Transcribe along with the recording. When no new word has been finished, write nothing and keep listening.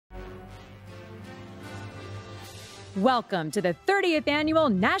Welcome to the 30th Annual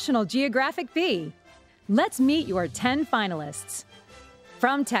National Geographic Bee. Let's meet your 10 finalists.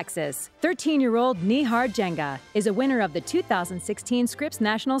 From Texas, 13-year-old Nihar Jenga is a winner of the 2016 Scripps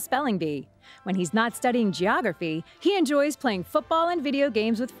National Spelling Bee. When he's not studying geography, he enjoys playing football and video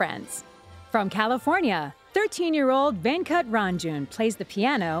games with friends. From California, 13-year-old Venkat Ranjan plays the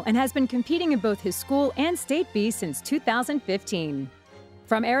piano and has been competing in both his school and state bees since 2015.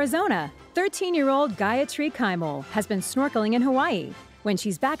 From Arizona, 13-year-old Gayatri Kaimal has been snorkeling in Hawaii. When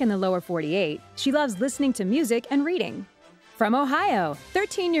she's back in the lower 48, she loves listening to music and reading. From Ohio,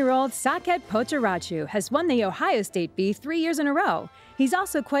 13-year-old Saket Pocharachu has won the Ohio State Bee 3 years in a row. He's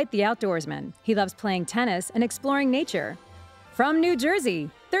also quite the outdoorsman. He loves playing tennis and exploring nature. From New Jersey,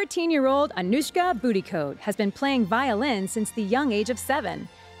 13-year-old Anushka Bootycoat has been playing violin since the young age of 7.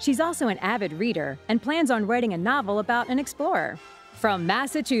 She's also an avid reader and plans on writing a novel about an explorer. From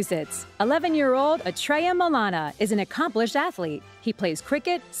Massachusetts, 11-year-old Atreya Malana is an accomplished athlete. He plays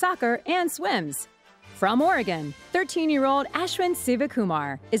cricket, soccer, and swims. From Oregon, 13-year-old Ashwin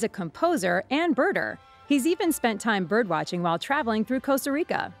Sivakumar is a composer and birder. He's even spent time birdwatching while traveling through Costa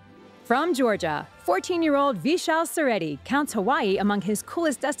Rica. From Georgia, 14-year-old Vishal Sareddy counts Hawaii among his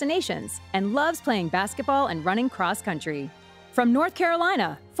coolest destinations and loves playing basketball and running cross-country. From North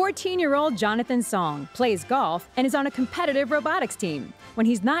Carolina, 14-year-old Jonathan Song plays golf and is on a competitive robotics team. When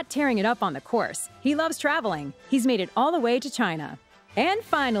he's not tearing it up on the course, he loves traveling. He's made it all the way to China. And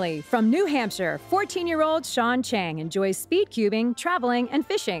finally, from New Hampshire, 14-year-old Sean Chang enjoys speed cubing, traveling, and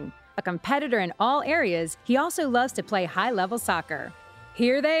fishing. A competitor in all areas, he also loves to play high-level soccer.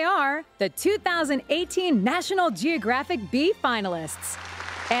 Here they are, the 2018 National Geographic Bee finalists.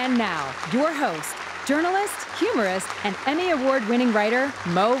 And now, your host, journalist, humorist, and Emmy Award-winning writer,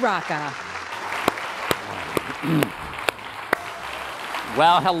 Mo Rocca.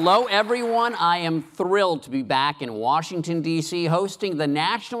 Well, hello, everyone. I am thrilled to be back in Washington, D.C., hosting the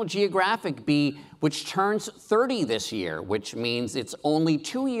National Geographic Bee, which turns 30 this year, which means it's only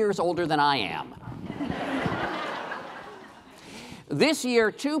 2 years older than I am. This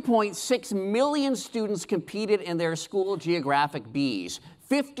year, 2.6 million students competed in their school geographic bees.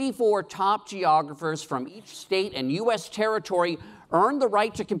 54 top geographers from each state and U.S. territory earned the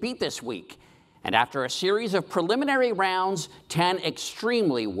right to compete this week. And after a series of preliminary rounds, 10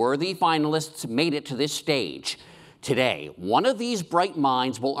 extremely worthy finalists made it to this stage. Today, one of these bright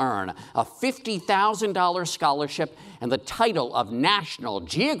minds will earn a $50,000 scholarship and the title of National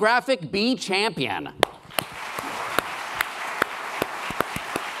Geographic Bee Champion.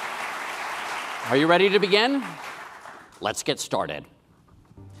 Are you ready to begin? Let's get started.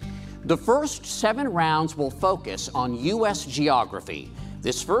 The first 7 rounds will focus on U.S. geography.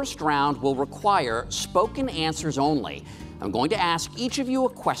 This first round will require spoken answers only. I'm going to ask each of you a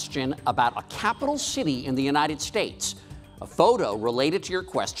question about a capital city in the United States. A photo related to your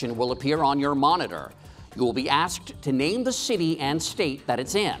question will appear on your monitor. You will be asked to name the city and state that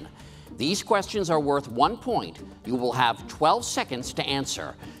it's in. These questions are worth 1 point. You will have 12 seconds to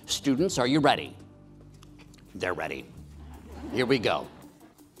answer. Students, are you ready? They're ready. Here we go.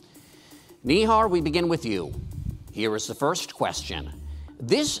 Nihar, we begin with you. Here is the first question.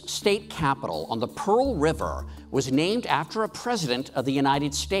 This state capital on the Pearl River was named after a president of the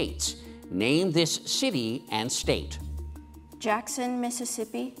United States. Name this city and state. Jackson,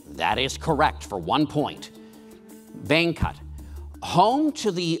 Mississippi. That is correct for 1 point. Venkat, home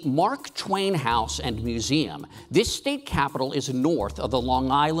to the Mark Twain House and Museum, this state capital is north of the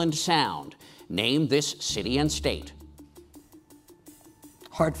Long Island Sound. Name this city and state.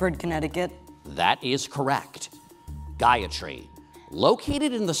 Hartford, Connecticut. That is correct. Gayatri,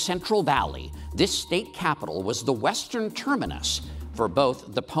 located in the Central Valley, this state capital was the western terminus for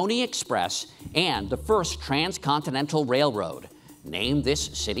both the Pony Express and the first transcontinental railroad. Name this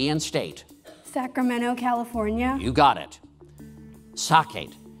city and state. Sacramento, California. You got it.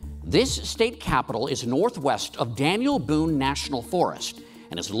 Saket, this state capital is northwest of Daniel Boone National Forest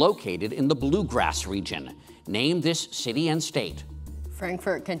and is located in the Bluegrass region. Name this city and state.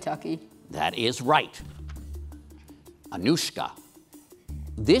 Frankfort, Kentucky. That is right. Anushka,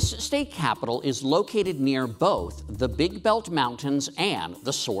 this state capital is located near both the Big Belt Mountains and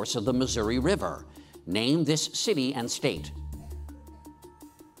the source of the Missouri River. Name this city and state.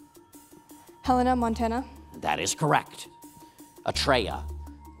 Helena, Montana. That is correct. Atreya,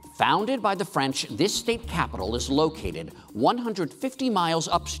 founded by the French, this state capital is located 150 miles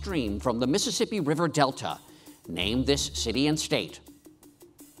upstream from the Mississippi River Delta. Name this city and state.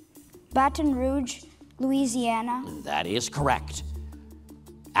 Baton Rouge, Louisiana. That is correct.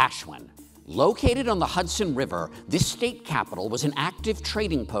 Ashwin, located on the Hudson River, this state capital was an active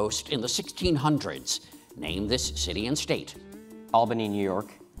trading post in the 1600s. Name this city and state. Albany, New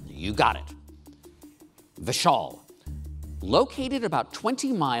York. You got it. Vishal. Located about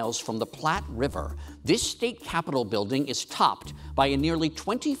 20 miles from the Platte River, this state capitol building is topped by a nearly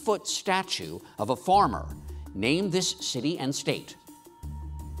 20-foot statue of a farmer. Name this city and state.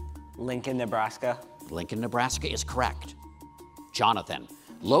 Lincoln, Nebraska. Lincoln, Nebraska is correct. Jonathan.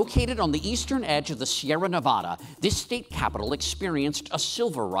 Located on the eastern edge of the Sierra Nevada, this state capital experienced a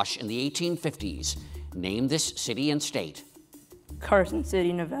silver rush in the 1850s. Name this city and state. Carson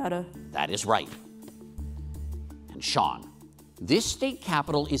City, Nevada. That is right. And Sean. This state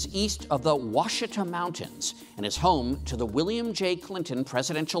capital is east of the Ouachita Mountains and is home to the William J. Clinton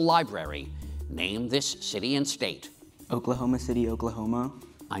Presidential Library. Name this city and state. Oklahoma City, Oklahoma.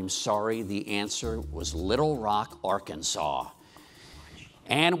 I'm sorry, the answer was Little Rock, Arkansas.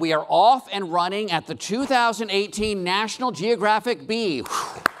 And we are off and running at the 2018 National Geographic Bee.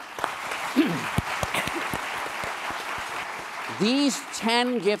 These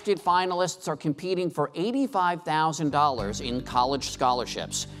 10 gifted finalists are competing for $85,000 in college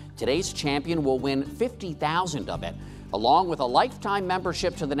scholarships. Today's champion will win $50,000 of it, along with a lifetime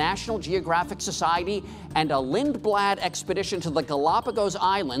membership to the National Geographic Society and a Lindblad expedition to the Galapagos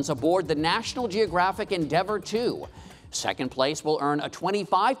Islands aboard the National Geographic Endeavour II. Second place will earn a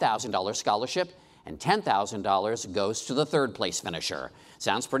 $25,000 scholarship, and $10,000 goes to the third place finisher.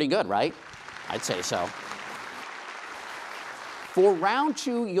 Sounds pretty good, right? I'd say so. For round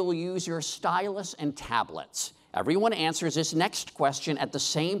 2, you'll use your stylus and tablets. Everyone answers this next question at the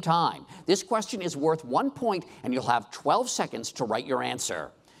same time. This question is worth 1 point, and you'll have 12 seconds to write your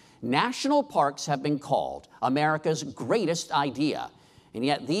answer. National parks have been called America's greatest idea, and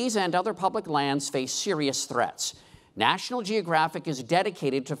yet these and other public lands face serious threats. National Geographic is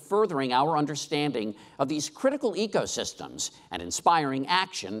dedicated to furthering our understanding of these critical ecosystems and inspiring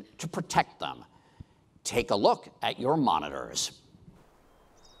action to protect them. Take a look at your monitors.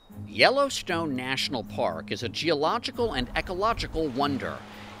 Yellowstone National Park is a geological and ecological wonder.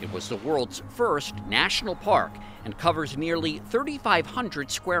 It was the world's first national park and covers nearly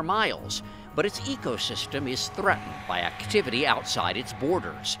 3,500 square miles, but its ecosystem is threatened by activity outside its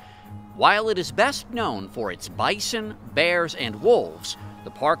borders. While it is best known for its bison, bears, and wolves,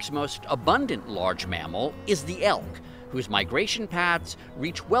 the park's most abundant large mammal is the elk, whose migration paths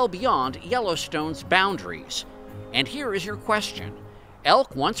reach well beyond Yellowstone's boundaries. And here is your question.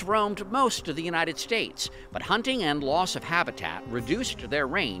 Elk once roamed most of the United States, but hunting and loss of habitat reduced their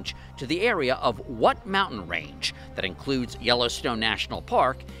range to the area of what mountain range that includes Yellowstone National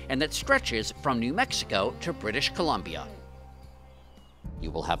Park and that stretches from New Mexico to British Columbia? You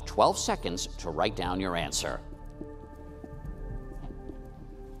will have 12 seconds to write down your answer.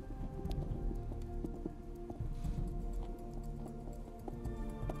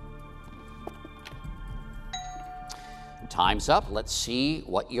 Time's up. Let's see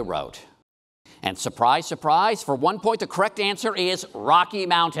what you wrote. And surprise, surprise, for 1 point, the correct answer is Rocky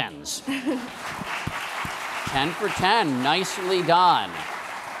Mountains. 10 for 10. Nicely done.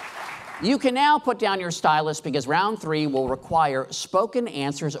 You can now put down your stylus because round 3 will require spoken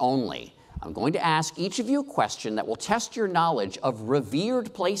answers only. I'm going to ask each of you a question that will test your knowledge of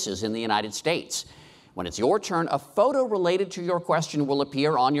revered places in the United States. When it's your turn, a photo related to your question will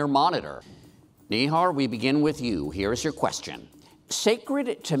appear on your monitor. Nihar, we begin with you. Here is your question.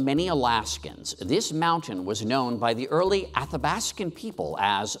 Sacred to many Alaskans, this mountain was known by the early Athabascan people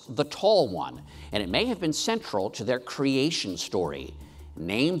as the Tall One, and it may have been central to their creation story.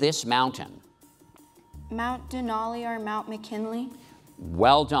 Name this mountain. Mount Denali or Mount McKinley.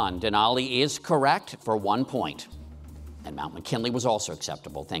 Well done. Denali is correct for 1 point. And Mount McKinley was also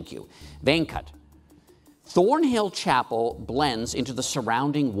acceptable. Thank you. Venkat. Thornhill Chapel blends into the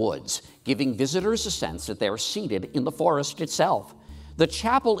surrounding woods, giving visitors a sense that they are seated in the forest itself. The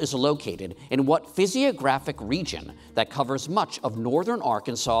chapel is located in what physiographic region that covers much of northern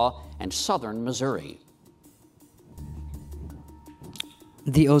Arkansas and southern Missouri?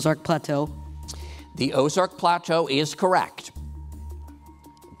 The Ozark Plateau. The Ozark Plateau is correct.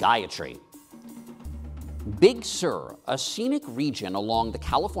 Gayatri. Big Sur, a scenic region along the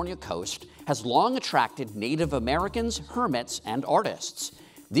California coast, has long attracted Native Americans, hermits, and artists.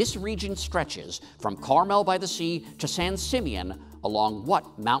 This region stretches from Carmel by the Sea to San Simeon along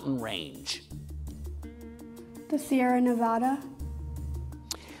what mountain range? The Sierra Nevada.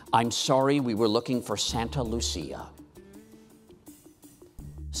 I'm sorry, we were looking for Santa Lucia.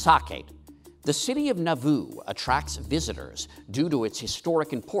 Saket. The city of Nauvoo attracts visitors due to its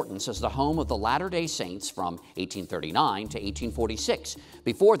historic importance as the home of the Latter-day Saints from 1839 to 1846,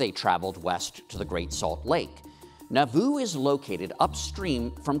 before they traveled west to the Great Salt Lake. Nauvoo is located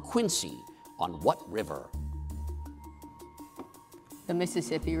upstream from Quincy, on what river? The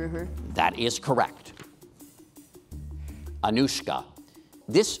Mississippi River. That is correct. Anushka.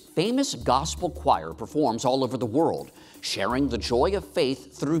 This famous gospel choir performs all over the world, sharing the joy of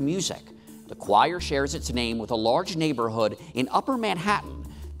faith through music. The choir shares its name with a large neighborhood in Upper Manhattan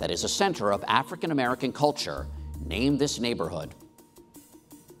that is a center of African American culture. Name this neighborhood.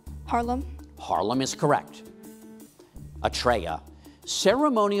 Harlem. Harlem is correct. Atreya.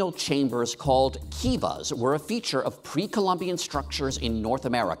 Ceremonial chambers called kivas were a feature of pre-Columbian structures in North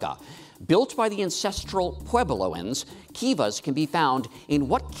America. Built by the ancestral Puebloans, kivas can be found in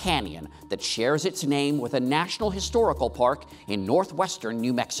what canyon that shares its name with a national historical park in northwestern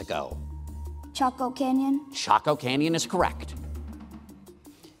New Mexico? Chaco Canyon. Chaco Canyon is correct.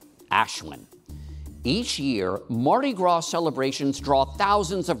 Ashwin. Each year, Mardi Gras celebrations draw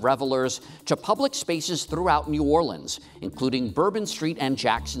thousands of revelers to public spaces throughout New Orleans, including Bourbon Street and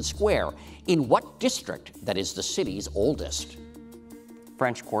Jackson Square. In what district that is the city's oldest?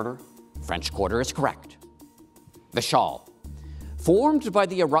 French Quarter. French Quarter is correct. Vishal. Formed by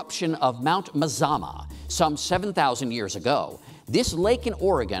the eruption of Mount Mazama some 7,000 years ago, this lake in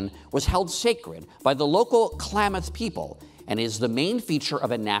Oregon was held sacred by the local Klamath people and is the main feature of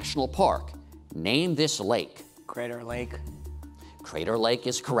a national park. Name this lake. Crater Lake. Crater Lake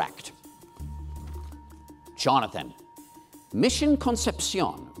is correct. Jonathan. Mission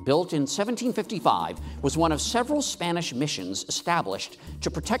Concepcion, built in 1755, was one of several Spanish missions established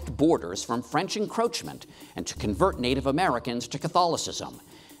to protect borders from French encroachment and to convert Native Americans to Catholicism.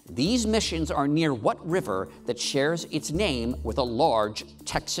 These missions are near what river that shares its name with a large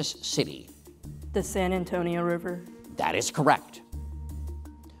Texas city? The San Antonio River. That is correct.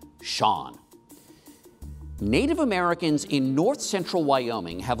 Sean. Native Americans in north-central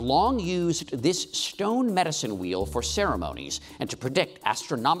Wyoming have long used this stone medicine wheel for ceremonies and to predict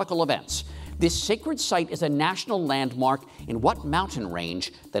astronomical events. This sacred site is a national landmark in what mountain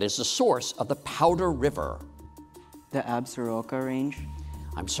range that is the source of the Powder River? The Absaroka Range.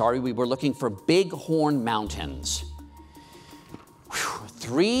 I'm sorry, we were looking for Bighorn Mountains. Whew,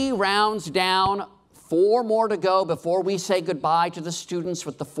 3 rounds down, 4 more to go before we say goodbye to the students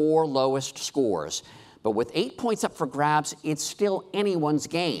with the 4 lowest scores. But with 8 points up for grabs, it's still anyone's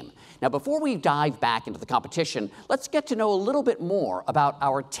game. Now, before we dive back into the competition, let's get to know a little bit more about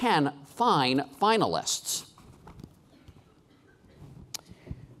our 10 fine finalists.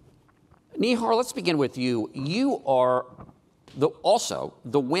 Nihar, let's begin with you. You are also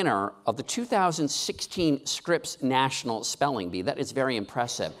the winner of the 2016 Scripps National Spelling Bee. That is very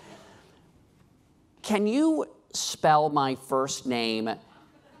impressive. Can you spell my first name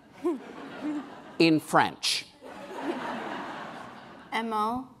in French?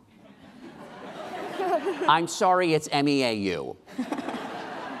 M-O. I'm sorry, it's M-E-A-U.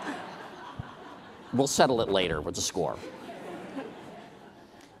 We'll settle it later with the score.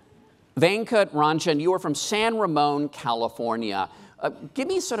 Venkat Ranjan, you are from San Ramon, California. Give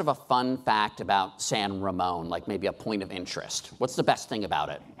me sort of a fun fact about San Ramon, like maybe a point of interest. What's the best thing about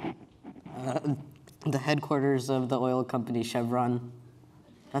it? The headquarters of the oil company Chevron.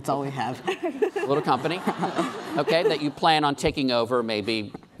 That's all we have. A little company, okay, that you plan on taking over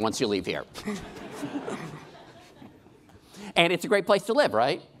maybe once you leave here. And it's a great place to live,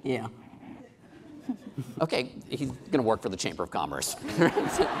 right? Yeah. Okay, he's going to work for the Chamber of Commerce.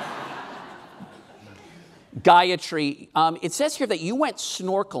 Gayatri, it says here that you went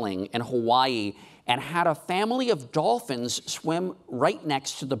snorkeling in Hawaii and had a family of dolphins swim right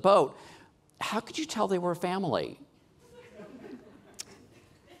next to the boat. How could you tell they were a family?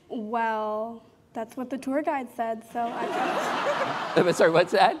 Well, that's what the tour guide said, so I Sorry,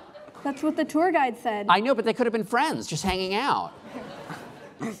 what's that? That's what the tour guide said. I know, but they could have been friends, just hanging out.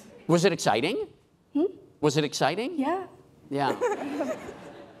 Was it exciting? Was it exciting? Yeah. Yeah.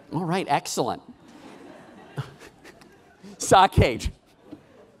 All right, excellent. Saket,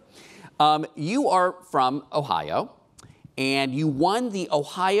 you are from Ohio, and you won the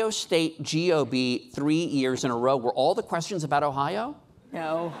Ohio State Geo Bee 3 years in a row. Were all the questions about Ohio?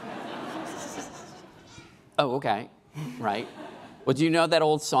 No. Oh, okay, right. Well, do you know that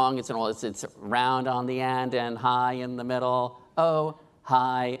old song? It's round on the end and high in the middle. Oh,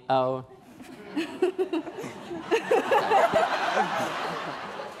 high, oh.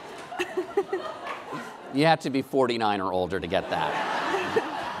 You have to be 49 or older to get that.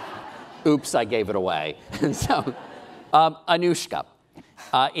 Oops, I gave it away. So, Anushka,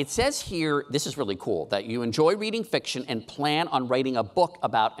 it says here, this is really cool, that you enjoy reading fiction and plan on writing a book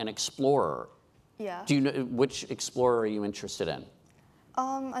about an explorer. Yeah. Do you know which explorer are you interested in?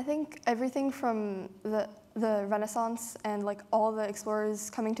 I think everything from the Renaissance and like all the explorers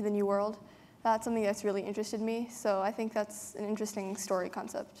coming to the New World, that's something that's really interested me. So I think that's an interesting story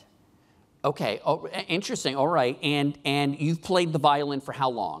concept. Okay, oh, interesting, all right. And you've played the violin for how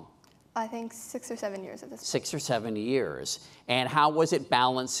long? I think 6 or 7 years at this point. 6 or 7 years. And how was it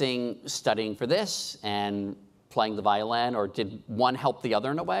balancing studying for this and playing the violin, or did one help the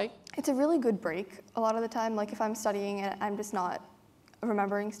other in a way? It's a really good break. A lot of the time, like if I'm studying and I'm just not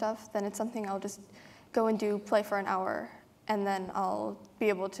remembering stuff, then it's something I'll just go and play for an hour, and then I'll be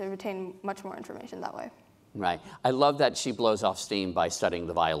able to retain much more information that way. Right. I love that she blows off steam by studying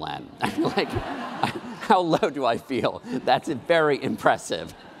the violin. Like, how low do I feel? That's very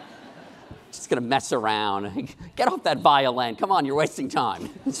impressive. Just gonna mess around. Get off that violin. Come on, you're wasting time.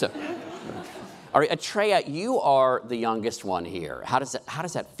 So, all right, Atreya, you are the youngest one here. How does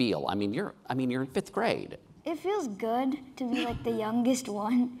that feel? I mean, you're in 5th grade. It feels good to be like the youngest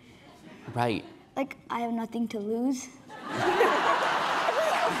one. Right. Like I have nothing to lose.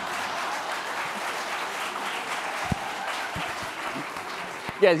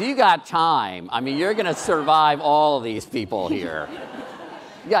 Yes, you got time. I mean, you're gonna survive all of these people here.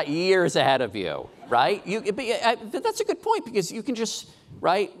 You got years ahead of you, right? That's a good point, because you can just,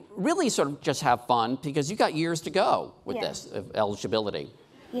 right, really sort of just have fun, because you got years to go with this eligibility.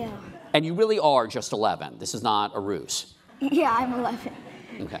 Yeah. And you really are just 11. This is not a ruse. Yeah, I'm 11.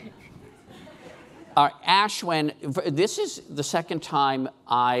 Okay. All right, Ashwin, this is the 2nd time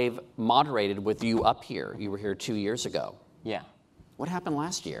I've moderated with you up here. You were here 2 years ago. Yeah. What happened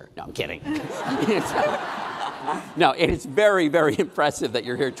last year? No, I'm kidding. No, it is very, very impressive that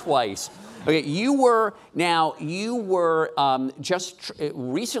you're here twice. Okay, you were just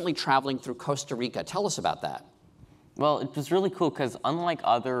recently traveling through Costa Rica. Tell us about that. Well, it was really cool because unlike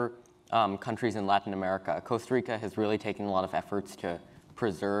other countries in Latin America, Costa Rica has really taken a lot of efforts to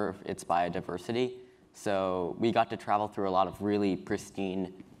preserve its biodiversity. So we got to travel through a lot of really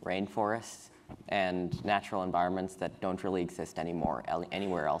pristine rainforests and natural environments that don't really exist anymore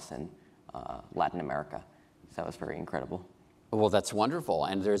anywhere else in Latin America. So it was very incredible. Well, that's wonderful.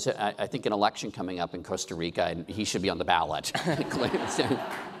 And there's, I think, an election coming up in Costa Rica, and he should be on the ballot.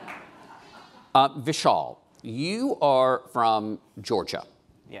 Vishal, you are from Georgia.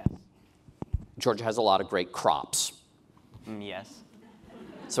 Yes. Georgia has a lot of great crops. Yes.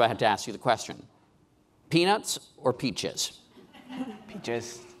 So I had to ask you the question. Peanuts or peaches?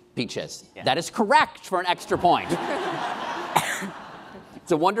 Peaches. Peaches. Yeah. That is correct for an extra point.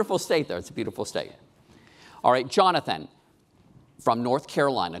 It's a wonderful state, though. It's a beautiful state. All right, Jonathan, from North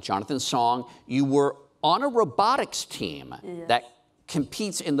Carolina, Jonathan Song, you were on a robotics team that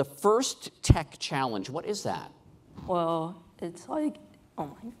competes in the First Tech Challenge. What is that? Well, it's like,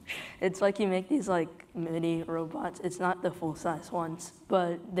 it's like you make these like mini robots. It's not the full-size ones,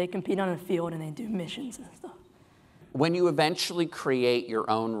 but they compete on a field and they do missions and stuff. When you eventually create your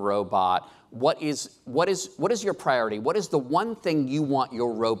own robot, what is your priority? What is the one thing you want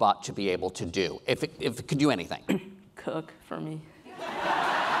your robot to be able to do, if it could do anything? Cook for me.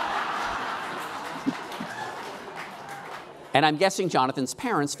 And I'm guessing Jonathan's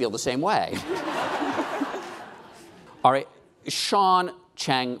parents feel the same way. All right, Sean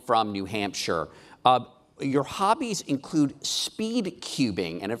Cheng from New Hampshire. Your hobbies include speed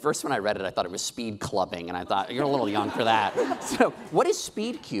cubing. And at first when I read it, I thought it was speed clubbing. And I thought, you're a little young for that. So what is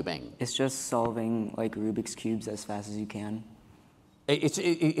speed cubing? It's just solving like Rubik's Cubes as fast as you can. Is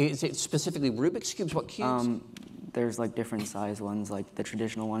it specifically Rubik's Cubes? What cubes? There's like different size ones, like the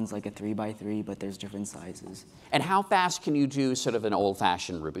traditional ones, like a 3x3, but there's different sizes. And how fast can you do sort of an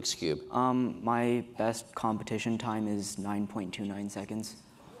old-fashioned Rubik's Cube? My best competition time is 9.29 seconds.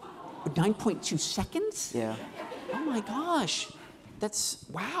 9.2 seconds? Yeah. Oh my gosh. That's,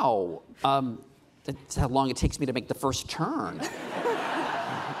 wow. That's how long it takes me to make the first turn.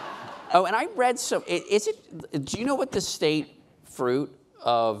 Oh, and I read some, do you know what the state fruit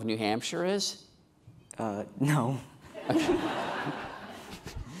of New Hampshire is? No. Okay. All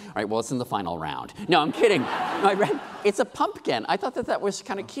right, well, it's in the final round. No, I'm kidding. No, I read, it's a pumpkin. I thought that was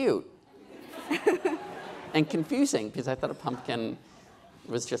kind of cute. And confusing, because I thought a pumpkin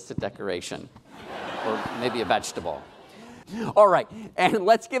was just a decoration, or maybe a vegetable. All right, and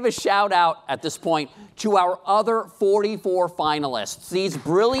let's give a shout out at this point to our other 44 finalists, these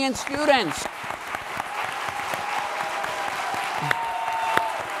brilliant students.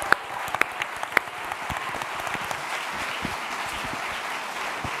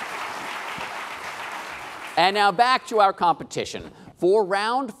 And now back to our competition. For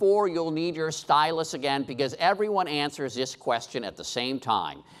round 4, you'll need your stylus again because everyone answers this question at the same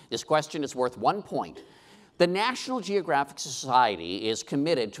time. This question is worth 1 point. The National Geographic Society is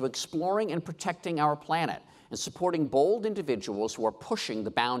committed to exploring and protecting our planet. and supporting bold individuals who are pushing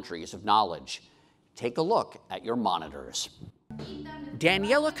the boundaries of knowledge. Take a look at your monitors.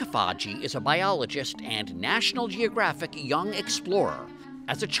 Daniela Kafaji is a biologist and National Geographic Young Explorer.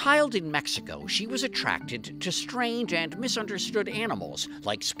 As a child in Mexico, she was attracted to strange and misunderstood animals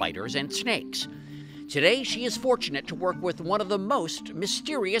like spiders and snakes. Today, she is fortunate to work with one of the most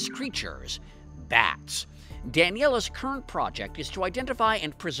mysterious creatures, bats. Daniela's current project is to identify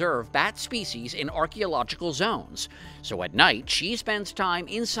and preserve bat species in archaeological zones. So at night, she spends time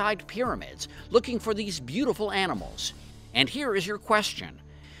inside pyramids looking for these beautiful animals. And here is your question.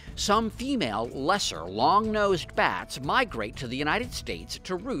 Some female, lesser, long-nosed bats migrate to the United States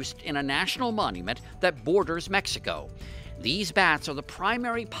to roost in a national monument that borders Mexico. These bats are the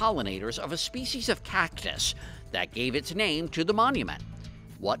primary pollinators of a species of cactus that gave its name to the monument.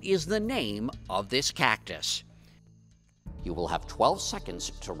 What is the name of this cactus? You will have 12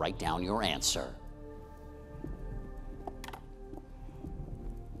 seconds to write down your answer.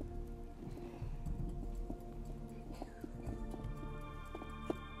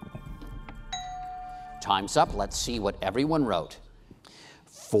 Time's up. Let's see what everyone wrote.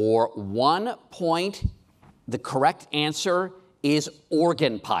 For 1 point, the correct answer is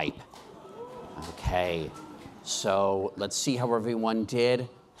organ pipe. Okay, so let's see how everyone did.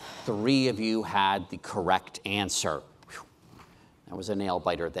 3 of you had the correct answer. Whew. That was a nail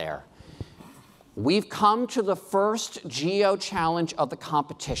biter there. We've come to the first Geo challenge of the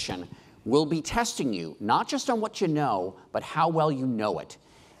competition. We'll be testing you, not just on what you know, but how well you know it.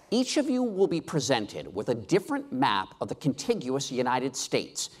 Each of you will be presented with a different map of the contiguous United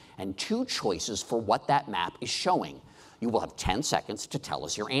States and 2 choices for what that map is showing. You will have 10 seconds to tell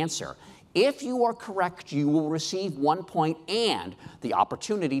us your answer. If you are correct, you will receive 1 point and the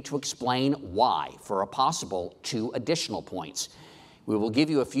opportunity to explain why for a possible 2 additional points. We will give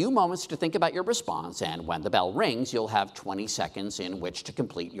you a few moments to think about your response, and when the bell rings, you'll have 20 seconds in which to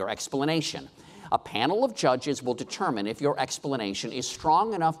complete your explanation. A panel of judges will determine if your explanation is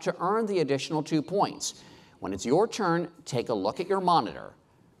strong enough to earn the additional 2 points. When it's your turn, take a look at your monitor.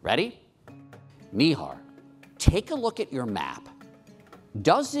 Ready? Nihar, take a look at your map.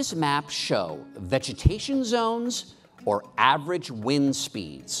 Does this map show vegetation zones or average wind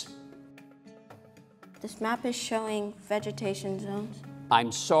speeds? This map is showing vegetation zones.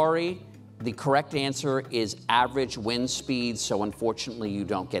 I'm sorry, the correct answer is average wind speeds, so unfortunately you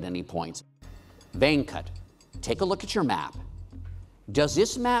don't get any points. Venkat, take a look at your map. Does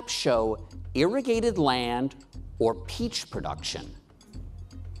this map show irrigated land or peach production?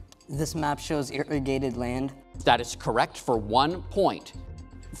 This map shows irrigated land. That is correct for 1 point.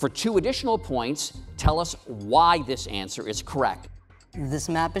 For 2 additional points, tell us why this answer is correct. This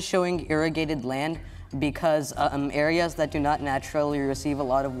map is showing irrigated land because areas that do not naturally receive a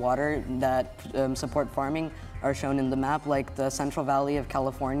lot of water that support farming are shown in the map, like the Central Valley of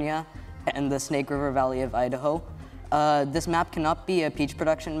California and the Snake River Valley of Idaho. This map cannot be a peach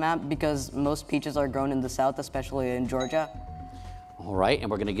production map because most peaches are grown in the south, especially in Georgia. All right, and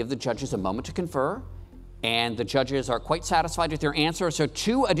we're going to give the judges a moment to confer. And the judges are quite satisfied with your answer, so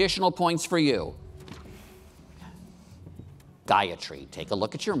 2 additional points for you. Gayatri, take a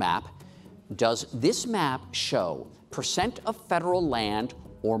look at your map. Does this map show percent of federal land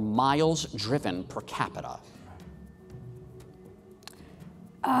or miles driven per capita?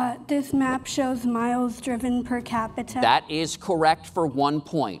 This map shows miles driven per capita. That is correct for 1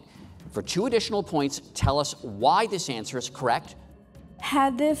 point. For 2 additional points, tell us why this answer is correct.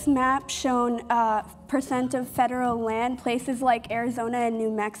 Had this map shown percent of federal land, places like Arizona and New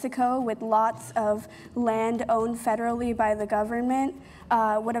Mexico with lots of land owned federally by the government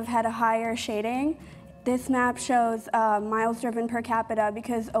would have had a higher shading. This map shows miles driven per capita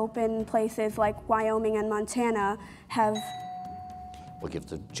because open places like Wyoming and Montana have... We'll give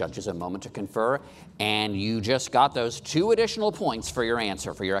the judges a moment to confer, and you just got those 2 additional points for your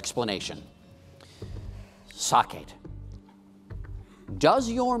answer, for your explanation. Saket, does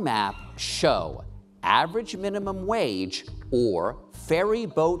your map show average minimum wage or ferry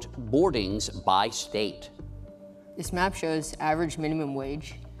boat boardings by state? This map shows average minimum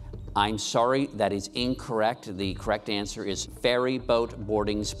wage. I'm sorry, that is incorrect. The correct answer is ferry boat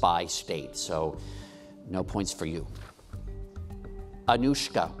boardings by state, so no points for you.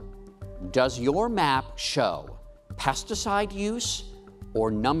 Anushka, does your map show pesticide use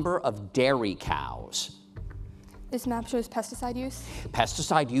or number of dairy cows? This map shows pesticide use.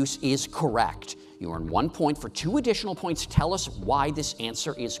 Pesticide use is correct. You earn 1 point. For 2 additional points, tell us why this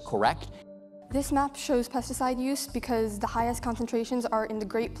answer is correct. This map shows pesticide use because the highest concentrations are in the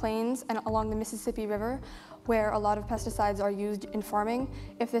Great Plains and along the Mississippi River, where a lot of pesticides are used in farming.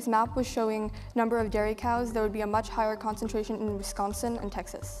 If this map was showing number of dairy cows, there would be a much higher concentration in Wisconsin and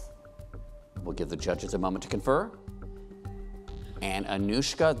Texas. We'll give the judges a moment to confer. And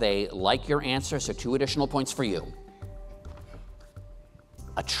Anushka, they like your answer, so 2 additional points for you.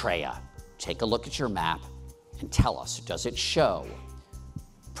 Atreya, take a look at your map and tell us, does it show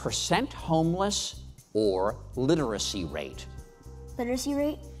percent homeless or literacy rate? Literacy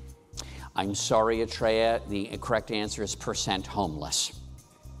rate? I'm sorry, Atreya, the correct answer is percent homeless.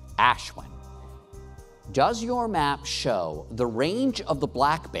 Ashwin, does your map show the range of the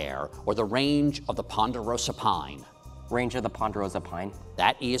black bear or the range of the ponderosa pine? Range of the ponderosa pine.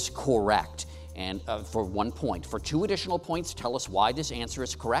 That is correct. And for 1 point. For 2 additional points, tell us why this answer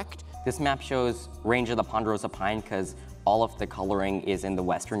is correct. This map shows range of the ponderosa pine because all of the coloring is in the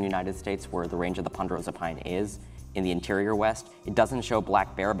western United States where the range of the ponderosa pine is, in the interior west. It doesn't show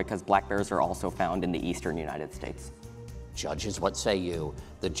black bear because black bears are also found in the eastern United States. Judges, what say you?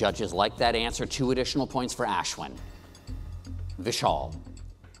 The judges like that answer. 2 additional points for Ashwin. Vishal,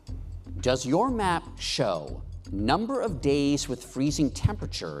 does your map show number of days with freezing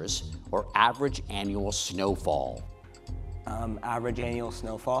temperatures or average annual snowfall? Average annual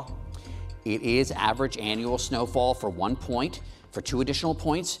snowfall. It is average annual snowfall for 1 point. For 2 additional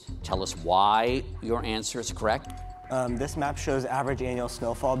points, tell us why your answer is correct. This map shows average annual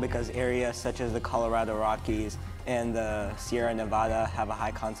snowfall because areas such as the Colorado Rockies and the Sierra Nevada have a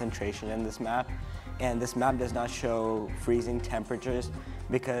high concentration in this map. And this map does not show freezing temperatures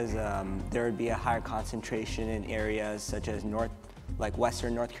because there would be a higher concentration in areas such as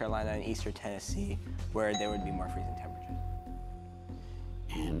western North Carolina and eastern Tennessee, where there would be more freezing temperatures.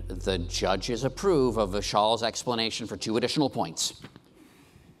 And the judges approve of Vishal's explanation for 2 additional points.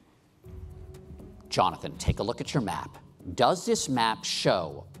 Jonathan, take a look at your map. Does this map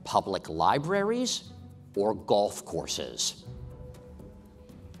show public libraries or golf courses?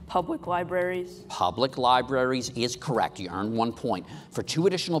 Public libraries. Public libraries is correct. You earn 1 point. For 2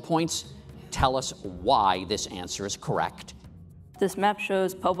 additional points, tell us why this answer is correct. This map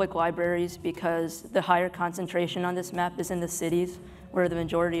shows public libraries because the higher concentration on this map is in the cities where the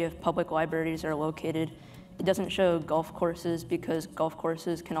majority of public libraries are located. It doesn't show golf courses because golf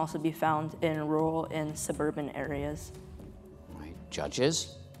courses can also be found in rural and suburban areas. All right,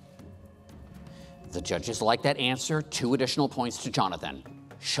 judges? The judges like that answer. 2 additional points to Jonathan.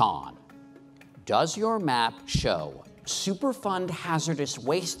 Sean, does your map show Superfund hazardous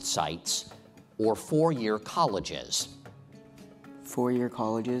waste sites or 4-year colleges? 4-year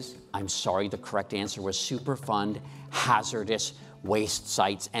colleges. I'm sorry, the correct answer was Superfund hazardous waste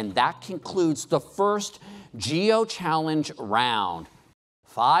sites. And that concludes the first Geo Challenge round.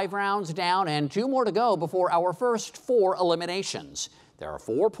 5 rounds down and 2 more to go before our first 4 eliminations. There are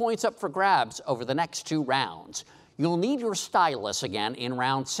 4 points up for grabs over the next 2 rounds. You'll need your stylus again in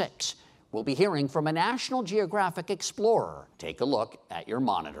round 6. We'll be hearing from a National Geographic explorer. Take a look at your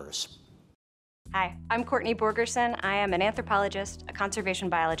monitors. Hi, I'm Courtney Borgerson. I am an anthropologist, a conservation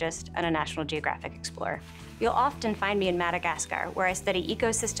biologist, and a National Geographic explorer. You'll often find me in Madagascar, where I study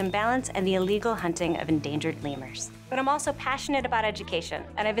ecosystem balance and the illegal hunting of endangered lemurs. But I'm also passionate about education,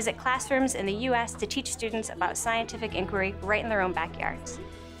 and I visit classrooms in the US to teach students about scientific inquiry right in their own backyards.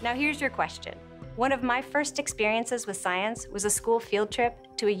 Now here's your question. One of my first experiences with science was a school field trip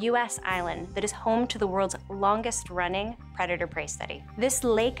to a US island that is home to the world's longest running predator-prey study. This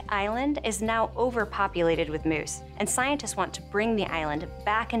lake island is now overpopulated with moose, and scientists want to bring the island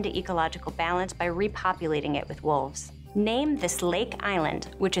back into ecological balance by repopulating it with wolves. Name this lake island,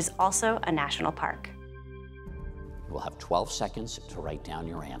 which is also a national park. We'll have 12 seconds to write down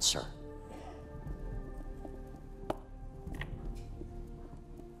your answer.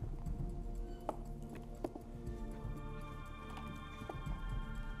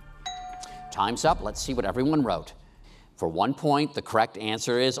 Time's up. Let's see what everyone wrote. For 1 point, the correct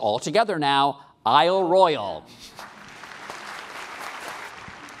answer is all together now, Isle Royale.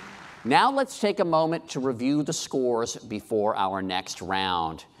 Now let's take a moment to review the scores before our next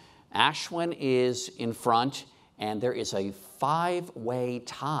round. Ashwin is in front, and there is a 5-way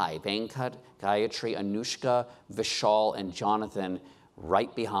tie. Venkat, Gayatri, Anushka, Vishal, and Jonathan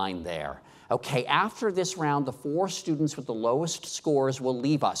right behind there. Okay, after this round, the 4 students with the lowest scores will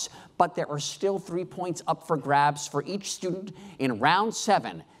leave us, but there are still 3 points up for grabs for each student in round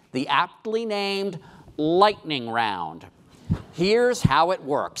 7, the aptly named lightning round. Here's how it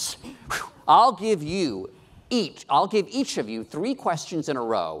works. I'll give each of you 3 questions in a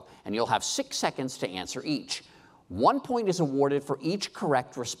row, and you'll have 6 seconds to answer each. 1 point is awarded for each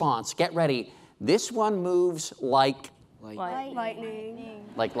correct response. Get ready. This one moves like Lightning.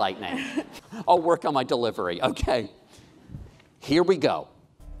 Like lightning. I'll work on my delivery. Okay. Here we go.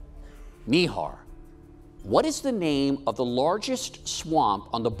 Nihar, what is the name of the largest swamp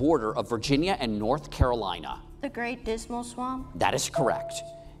on the border of Virginia and North Carolina? The Great Dismal Swamp. That is correct.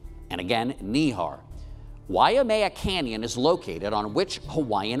 And again, Nihar, Waimea Canyon is located on which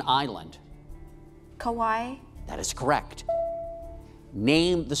Hawaiian island? Kauai. That is correct.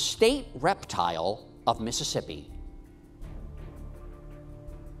 Name the state reptile of Mississippi.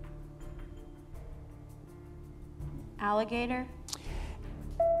 Alligator.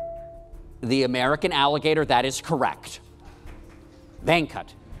 The American alligator, that is correct. Venkat,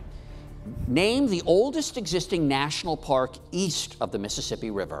 name the oldest existing national park east of the Mississippi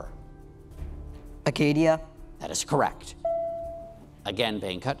River. Acadia. That is correct. Again,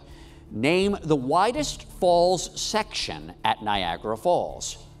 Venkat, name the widest falls section at Niagara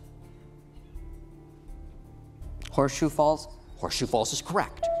Falls. Horseshoe Falls. Horseshoe Falls is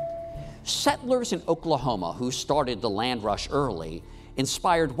correct. Settlers in Oklahoma who started the land rush early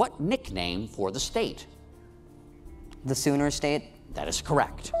inspired what nickname for the state? The Sooner State. That is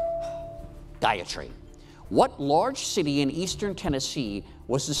correct. Gayatri, what large city in eastern Tennessee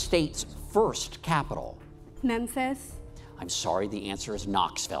was the state's first capital? Memphis. I'm sorry, the answer is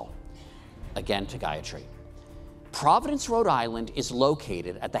Knoxville. Again to Gayatri. Providence, Rhode Island is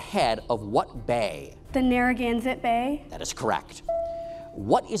located at the head of what bay? The Narragansett Bay. That is correct.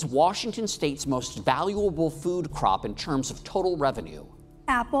 What is Washington State's most valuable food crop in terms of total revenue?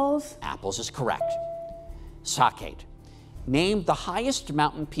 Apples. Apples is correct. Saket, name the highest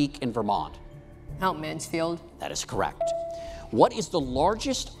mountain peak in Vermont. Mount Mansfield. That is correct. What is the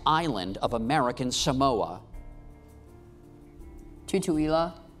largest island of American Samoa?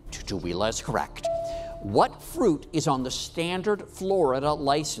 Tutuila. Tutuila is correct. What fruit is on the standard Florida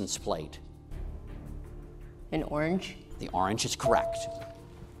license plate? An orange. The orange is correct.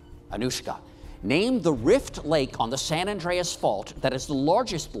 Anushka, name the Rift Lake on the San Andreas Fault that is the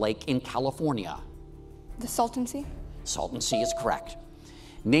largest lake in California. The Salton Sea. Salton Sea is correct.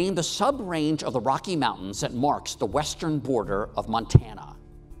 Name the sub-range of the Rocky Mountains that marks the western border of Montana.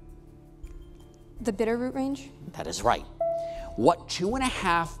 The Bitterroot Range. That is right. What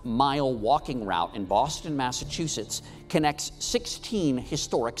 2.5-mile walking route in Boston, Massachusetts connects 16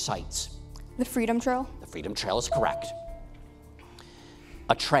 historic sites? The Freedom Trail. The Freedom Trail is correct.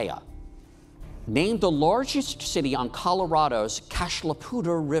 Atreya, name the largest city on Colorado's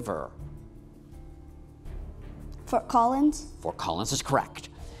Kashlaputa River. Fort Collins. Fort Collins is correct.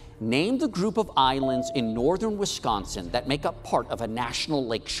 Name the group of islands in northern Wisconsin that make up part of a national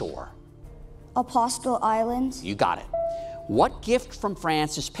lakeshore. Apostle Islands. You got it. What gift from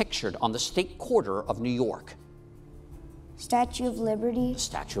France is pictured on the state quarter of New York? Statue of Liberty. The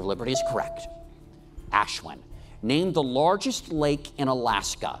Statue of Liberty is correct. Ashwin, name the largest lake in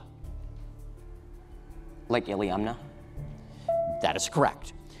Alaska. Lake Iliamna. That is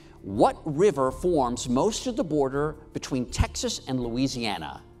correct. What river forms most of the border between Texas and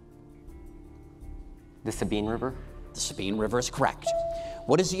Louisiana? The Sabine River. The Sabine River is correct.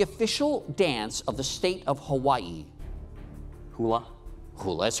 What is the official dance of the state of Hawaii? Hula.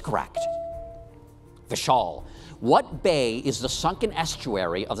 Hula is correct. Vishal, what bay is the sunken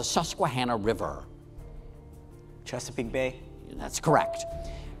estuary of the Susquehanna River? Chesapeake Bay. That's correct.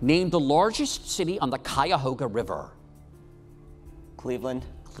 Name the largest city on the Cuyahoga River. Cleveland.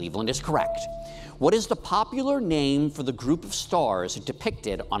 Cleveland is correct. What is the popular name for the group of stars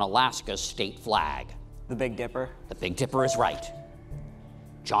depicted on Alaska's state flag? The Big Dipper. The Big Dipper is right.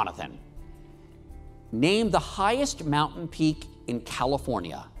 Jonathan, name the highest mountain peak in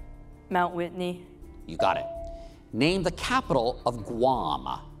California. Mount Whitney. You got it. Name the capital of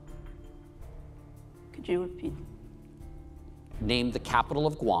Guam. Could you repeat? Name the capital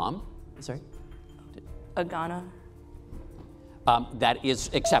of Guam. Sorry? Agana. That is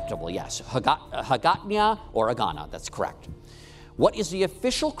acceptable, yes. Hagatna or Agana, that's correct. What is the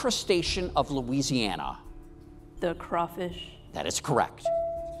official crustacean of Louisiana? The crawfish. That is correct.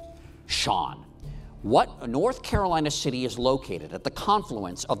 Sean, what North Carolina city is located at the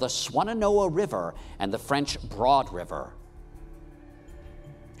confluence of the Swannanoa River and the French Broad River?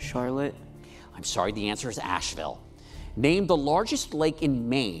 Charlotte. I'm sorry, the answer is Asheville. Name the largest lake in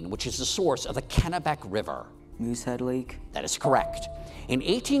Maine, which is the source of the Kennebec River. Moosehead Lake. That is correct. In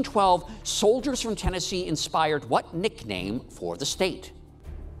 1812, soldiers from Tennessee inspired what nickname for the state?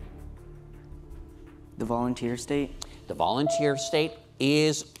 The Volunteer State. The Volunteer State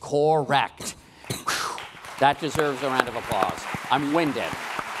is correct. That deserves a round of applause. I'm winded.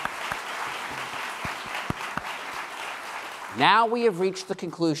 Now we have reached the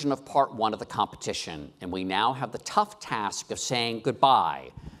conclusion of part 1 of the competition, and we now have the tough task of saying goodbye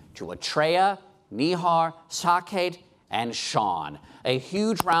to Atreya, Nihar, Saket, and Sean. A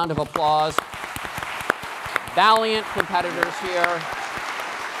huge round of applause. Valiant competitors here.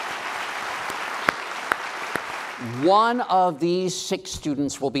 One of these 6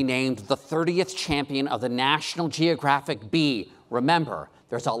 students will be named the 30th champion of the National Geographic Bee. Remember,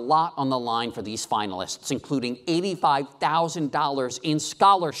 there's a lot on the line for these finalists, including $85,000 in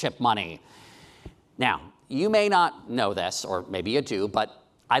scholarship money. Now, you may not know this, or maybe you do, but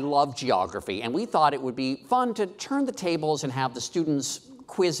I love geography, and we thought it would be fun to turn the tables and have the students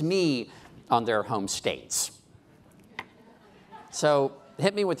quiz me on their home states. So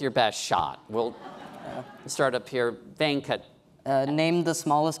hit me with your best shot. We'll start up here. Venkat. Name the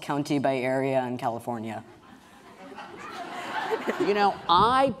smallest county by area in California. You know,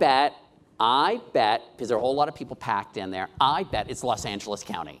 I bet, because there are a whole lot of people packed in there, I bet it's Los Angeles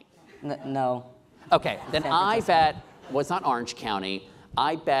County. No. Okay, then I bet, well, it's not Orange County.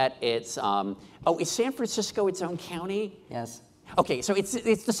 I bet it's, is San Francisco its own county? Yes. Okay, so it's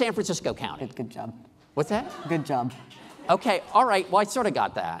the San Francisco County. Good job. What's that? Good job. Okay, all right, well, I sort of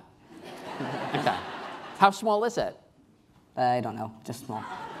got that. Okay. How small is it? I don't know, just small.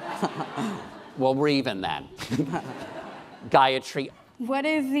 Well, we're even then. Gayatri. What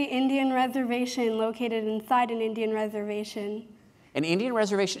is the Indian reservation located inside an Indian reservation? An Indian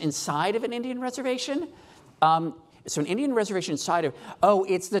reservation inside of an Indian reservation? So an Indian reservation inside of,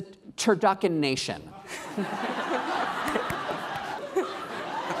 it's the Turducken Nation.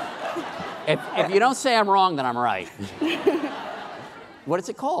 if you don't say I'm wrong, then I'm right. What is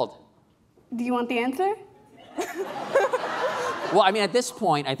it called? Do you want the answer? Well, I mean, at this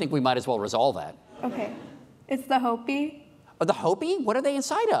point, I think we might as well resolve it. Okay. It's the Hopi. Oh, the Hopi? What are they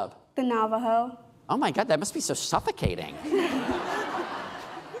inside of? The Navajo. Oh my God, that must be so suffocating.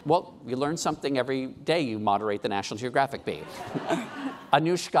 Well, you learn something every day you moderate the National Geographic Bee.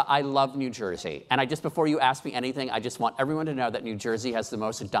 Anushka, I love New Jersey. And before you ask me anything, I just want everyone to know that New Jersey has the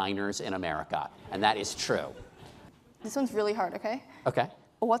most diners in America. And that is true. This one's really hard, okay? Okay.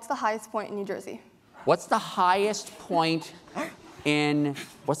 What's the highest point in New Jersey? What's the highest point in,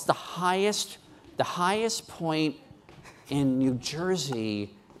 the highest point in New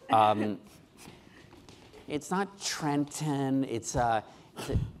Jersey? It's not Trenton, is it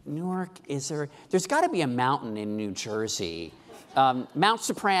Newark? There's got to be a mountain in New Jersey. Mount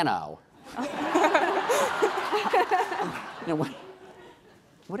Soprano.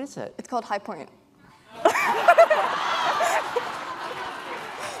 What is it? It's called High Point.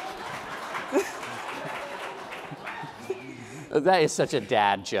 That is such a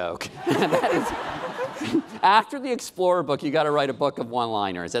dad joke. After the Explorer book, you got to write a book of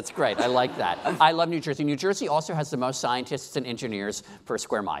one-liners. That's great. I like that. I love New Jersey. New Jersey also has the most scientists and engineers per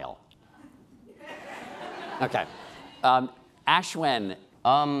square mile. Okay. Ashwin.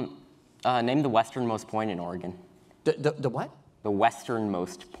 Name the westernmost point in Oregon. The what? The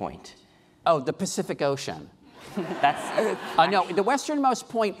westernmost point. Oh, the Pacific Ocean. That's... No, the westernmost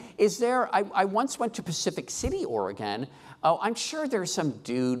point is there. I once went to Pacific City, Oregon. Oh, I'm sure there's some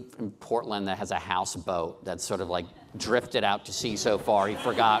dude in Portland that has a houseboat that's sort of like drifted out to sea so far he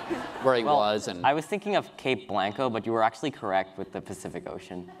forgot where he was. And I was thinking of Cape Blanco, but you were actually correct with the Pacific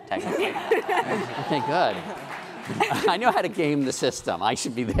Ocean, technically. Okay, good. I know how to game the system. I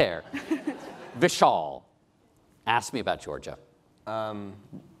should be there. Vishal, ask me about Georgia.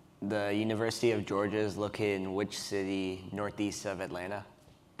 The University of Georgia is located in which city northeast of Atlanta?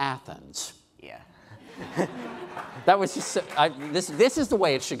 Athens. Yeah. That was just this is the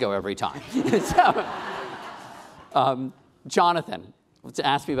way it should go every time. So, Jonathan,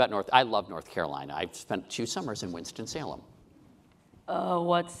 ask me about I love North Carolina. I've spent 2 summers in Winston-Salem.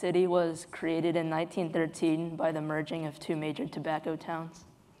 What city was created in 1913 by the merging of 2 major tobacco towns?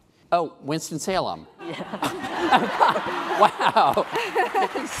 Oh, Winston-Salem. Yeah. Wow.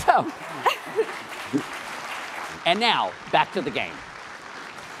 So, and now, back to the game.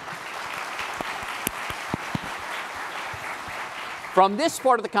 From this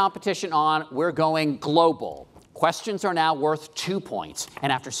part of the competition on, we're going global. Questions are now worth 2 points.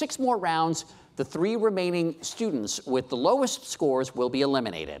 And after 6 more rounds, the 3 remaining students with the lowest scores will be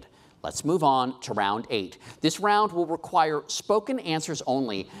eliminated. Let's move on to round 8. This round will require spoken answers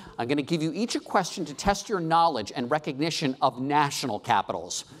only. I'm going to give you each a question to test your knowledge and recognition of national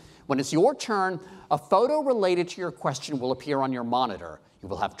capitals. When it's your turn, a photo related to your question will appear on your monitor. You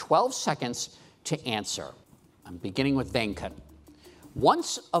will have 12 seconds to answer. I'm beginning with Venkat.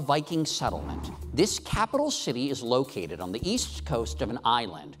 Once a Viking settlement, this capital city is located on the east coast of an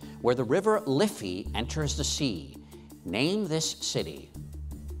island where the river Liffey enters the sea. Name this city.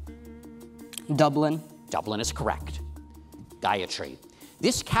 Dublin. Dublin is correct. Gayatri.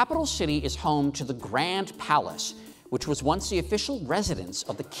 This capital city is home to the Grand Palace, which was once the official residence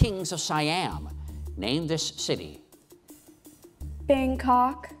of the kings of Siam. Name this city.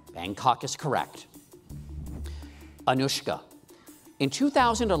 Bangkok. Bangkok is correct. Anushka. In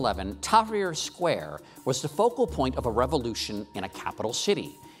 2011, Tahrir Square was the focal point of a revolution in a capital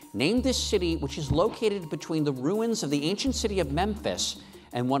city. Name this city, which is located between the ruins of the ancient city of Memphis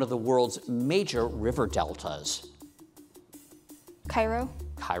and one of the world's major river deltas. Cairo.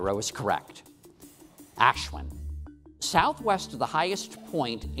 Cairo is correct. Ashwin. Southwest of the highest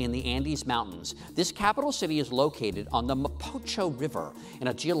point in the Andes Mountains, this capital city is located on the Mapocho River in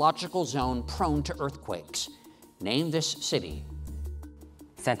a geological zone prone to earthquakes. Name this city.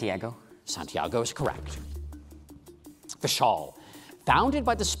 Santiago. Santiago is correct. Vishal. Founded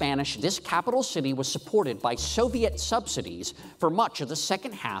by the Spanish, this capital city was supported by Soviet subsidies for much of the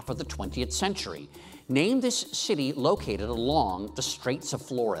second half of the 20th century. Name this city located along the Straits of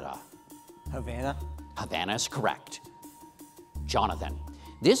Florida. Havana. Havana is correct. Jonathan.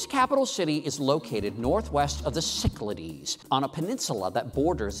 This capital city is located northwest of the Cyclades on a peninsula that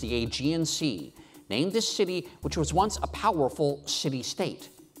borders the Aegean Sea. Name this city, which was once a powerful city-state.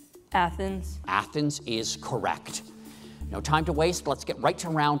 Athens. Athens is correct. No time to waste, let's get right to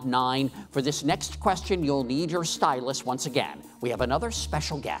round 9. For this next question, you'll need your stylus once again. We have another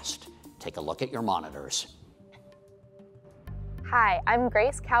special guest. Take a look at your monitors. Hi, I'm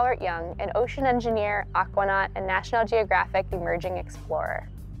Grace Cowart-Young, an ocean engineer, aquanaut, and National Geographic emerging explorer.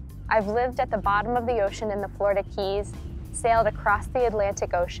 I've lived at the bottom of the ocean in the Florida Keys, sailed across the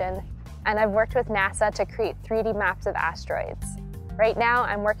Atlantic Ocean, and I've worked with NASA to create 3D maps of asteroids. Right now,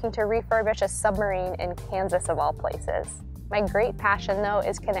 I'm working to refurbish a submarine in Kansas, of all places. My great passion, though,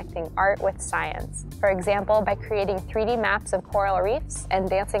 is connecting art with science. For example, by creating 3D maps of coral reefs and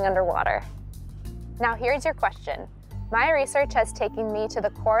dancing underwater. Now here's your question. My research has taken me to the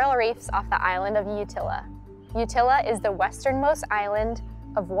coral reefs off the island of Utila. Utila is the westernmost island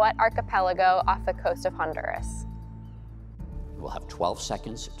of what archipelago off the coast of Honduras? You will have 12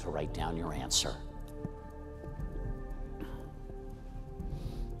 seconds to write down your answer.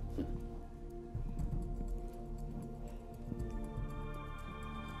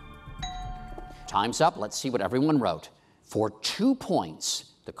 Time's up. Let's see what everyone wrote. For 2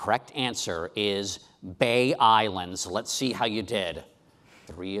 points, the correct answer is Bay Islands. Let's see how you did.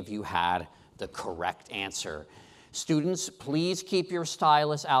 3 of you had the correct answer. Students, please keep your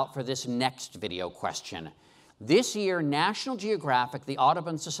stylus out for this next video question. This year, National Geographic, the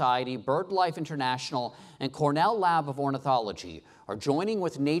Audubon Society, BirdLife International, and Cornell Lab of Ornithology are joining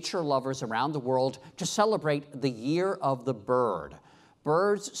with nature lovers around the world to celebrate the Year of the Bird.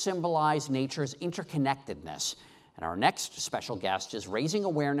 Birds symbolize nature's interconnectedness, and our next special guest is raising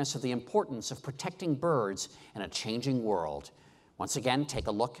awareness of the importance of protecting birds in a changing world. Once again, take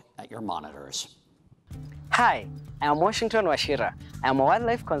a look at your monitors. Hi, I'm Washington Washira. I'm a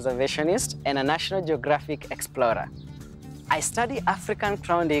wildlife conservationist and a National Geographic explorer. I study African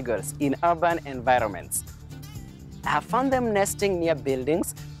crowned eagles in urban environments. I have found them nesting near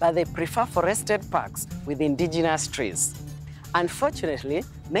buildings, but they prefer forested parks with indigenous trees. Unfortunately,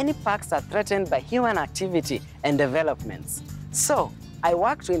 many parks are threatened by human activity and developments. So, I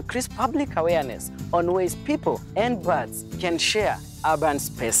work to increase public awareness on ways people and birds can share urban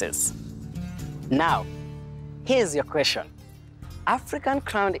spaces. Now, here's your question. African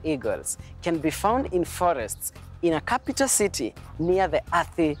crowned eagles can be found in forests in a capital city near the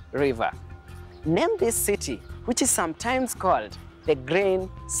Athi River. Name this city, which is sometimes called the Green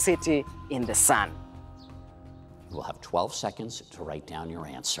City in the Sun. You will have 12 seconds to write down your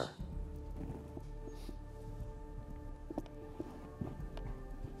answer.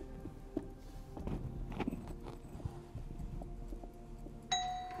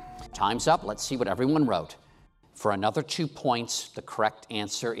 Time's up. Let's see what everyone wrote. For another 2 points, the correct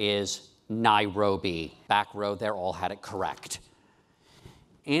answer is Nairobi. Back row there all had it correct.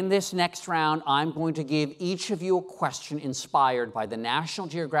 In this next round, I'm going to give each of you a question inspired by the National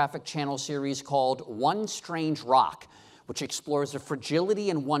Geographic Channel series called One Strange Rock, which explores the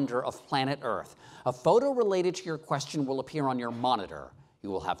fragility and wonder of planet Earth. A photo related to your question will appear on your monitor. You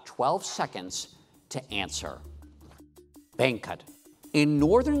will have 12 seconds to answer. Venkat. In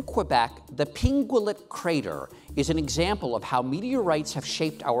northern Quebec, the Pinguilet crater is an example of how meteorites have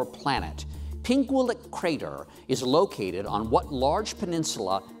shaped our planet. Pinguilet crater is located on what large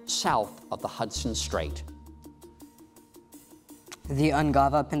peninsula south of the Hudson Strait? The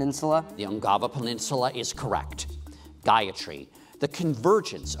Ungava Peninsula. The Ungava Peninsula is correct. Gayatri. The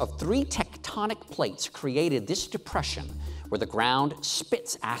convergence of three tectonic plates created this depression where the ground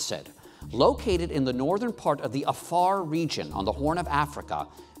spits acid. Located in the northern part of the Afar region on the Horn of Africa,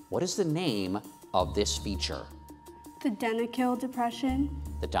 what is the name of this feature? The Danakil Depression.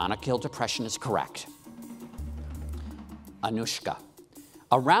 The Danakil Depression is correct. Anushka.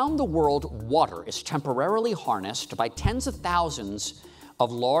 Around the world, water is temporarily harnessed by tens of thousands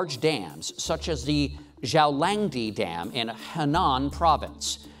of large dams, such as the Zhaolangdi Dam in Henan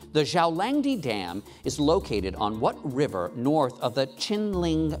province. The Zhaolangdi Dam is located on what river north of the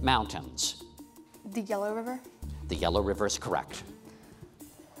Qinling Mountains? The Yellow River. The Yellow River is correct.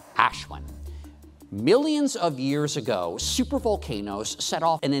 Ashwin. Millions of years ago, supervolcanoes set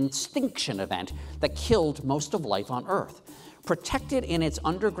off an extinction event that killed most of life on Earth. Protected in its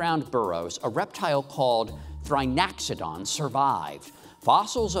underground burrows, a reptile called Thrinaxodon survived.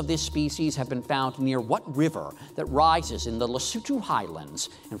 Fossils of this species have been found near what river that rises in the Lesotho Highlands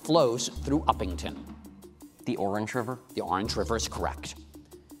and flows through Uppington? The Orange River? The Orange River is correct.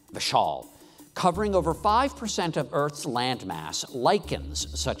 Vishal. Covering over 5% of Earth's landmass,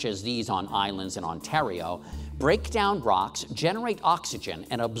 lichens, such as these on islands in Ontario, break down rocks, generate oxygen,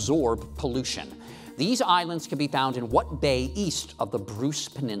 and absorb pollution. These islands can be found in what bay east of the Bruce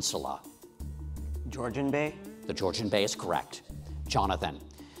Peninsula? Georgian Bay? The Georgian Bay is correct. Jonathan.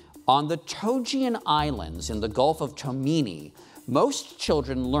 On the Togian Islands in the Gulf of Tomini, most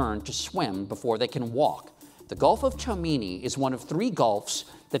children learn to swim before they can walk. The Gulf of Tomini is one of three gulfs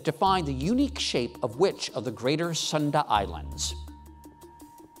that define the unique shape of which of the Greater Sunda Islands?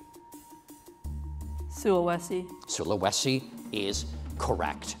 Sulawesi. Sulawesi is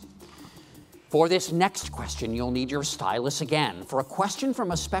correct. For this next question, you'll need your stylus again for a question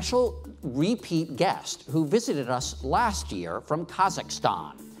from a special repeat guest who visited us last year from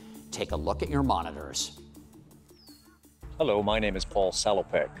Kazakhstan. Take a look at your monitors. Hello, my name is Paul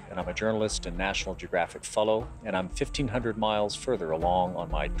Salopek, and I'm a journalist and National Geographic Fellow, and I'm 1,500 miles further along on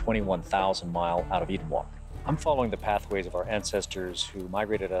my 21,000-mile Out of Eden walk. I'm following the pathways of our ancestors who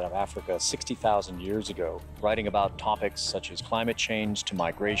migrated out of Africa 60,000 years ago, writing about topics such as climate change to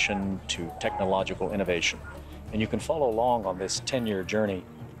migration to technological innovation. And you can follow along on this 10-year journey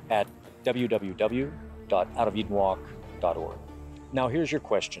at www.outofeldenwalk.org. Now here's your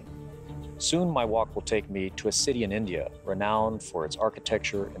question. Soon my walk will take me to a city in India renowned for its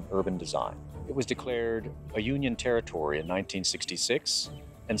architecture and urban design. It was declared a Union territory in 1966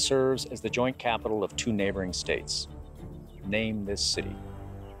 and serves as the joint capital of two neighboring states. Name this city.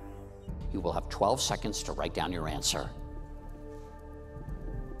 You will have 12 seconds to write down your answer.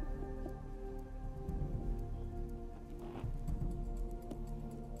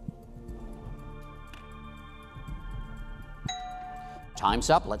 Time's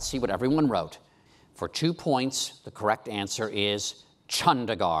up. Let's see what everyone wrote. For 2 points, the correct answer is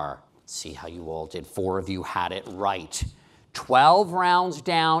Chandigarh. Let's see how you all did. 4 of you had it right. 12 rounds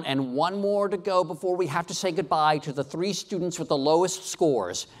down and 1 more to go before we have to say goodbye to the 3 students with the lowest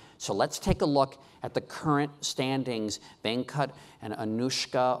scores. So let's take a look at the current standings. Venkat and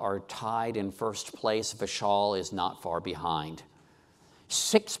Anushka are tied in first place. Vishal is not far behind.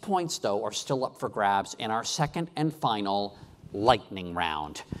 6 points, though, are still up for grabs in our second and final lightning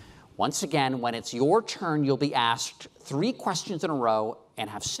round. Once again, when it's your turn, you'll be asked 3 questions in a row and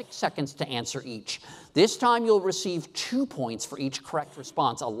have 6 seconds to answer each. This time you'll receive 2 points for each correct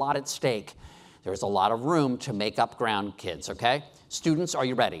response, a lot at stake. There's a lot of room to make up ground, kids, okay? Students, are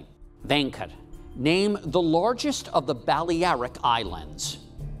you ready? Venkat, name the largest of the Balearic Islands.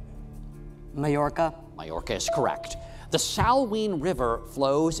 Mallorca. Mallorca is correct. The Salween River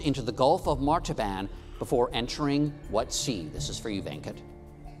flows into the Gulf of Martaban before entering what sea? This is for you, Venkat.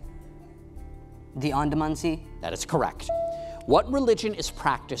 The Andaman Sea. That is correct. What religion is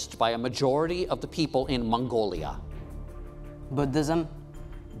practiced by a majority of the people in Mongolia? Buddhism.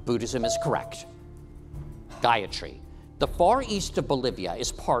 Buddhism is correct. Gayatri. The far east of Bolivia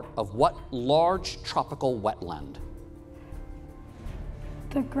is part of what large tropical wetland?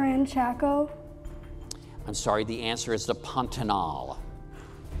 The Gran Chaco. I'm sorry, the answer is the Pantanal.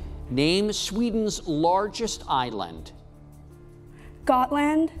 Name Sweden's largest island.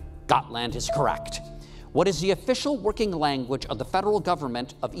 Gotland. Gotland is correct. What is the official working language of the federal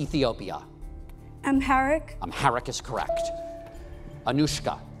government of Ethiopia? Amharic. Amharic is correct.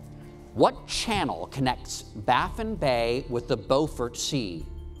 Anushka, what channel connects Baffin Bay with the Beaufort Sea?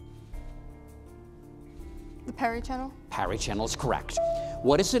 The Parry Channel. Parry Channel is correct.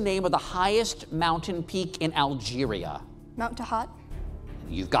 What is the name of the highest mountain peak in Algeria? Mount Tahat.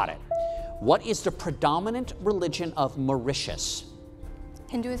 You've got it. What is the predominant religion of Mauritius?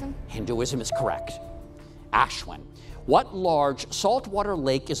 Hinduism. Hinduism is correct. Ashwin, What large saltwater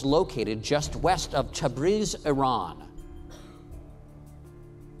lake is located just west of Tabriz, Iran?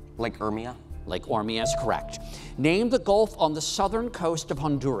 Lake Urmia. Lake Urmia is correct. Name the gulf on the southern coast of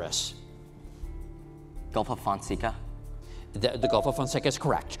Honduras. Gulf of Fonseca. The Gulf of Fonseca is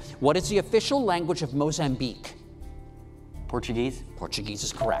correct. What is the official language of Mozambique? Portuguese. Portuguese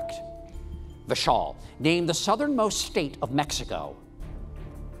is correct. Vishal, name the southernmost state of Mexico.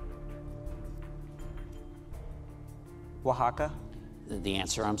 Oaxaca. The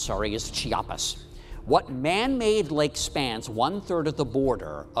answer, I'm sorry, is Chiapas. What man-made lake spans 1/3 of the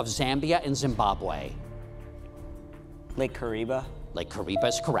border of Zambia and Zimbabwe? Lake Kariba. Lake Kariba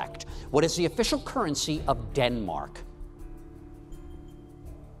is correct. What is the official currency of Denmark?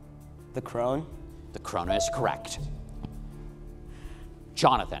 The krone. The krona is correct.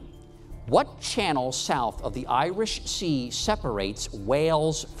 Jonathan, what channel south of the Irish Sea separates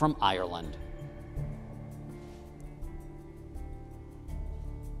Wales from Ireland?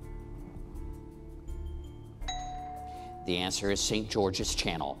 The answer is St. George's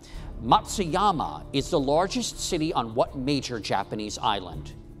Channel. Matsuyama is the largest city on what major Japanese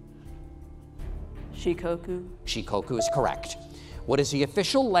island? Shikoku. Shikoku is correct. What is the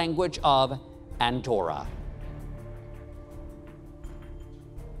official language of Andorra?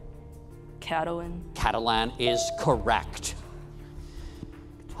 Catalan. Catalan is correct.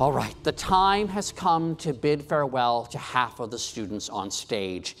 All right, the time has come to bid farewell to half of the students on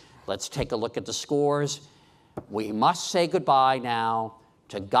stage. Let's take a look at the scores. We must say goodbye now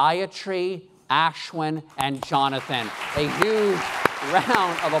to Gayatri, Ashwin, and Jonathan. A huge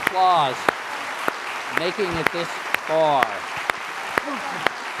round of applause making it this far.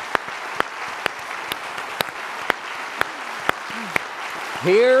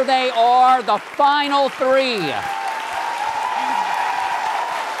 Here they are, the final three.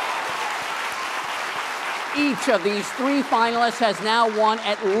 Each of these three finalists has now won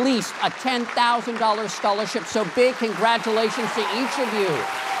at least a $10,000 scholarship, so big congratulations to each of you.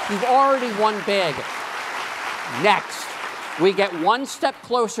 You've already won big. Next, we get one step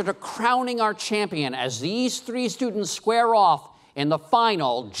closer to crowning our champion as these three students square off in the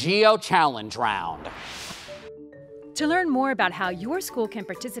final Geo Challenge round. To learn more about how your school can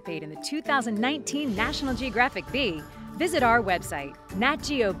participate in the 2019 National Geographic Bee, visit our website,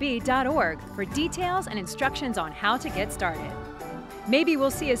 natgeobee.org, for details and instructions on how to get started. Maybe we'll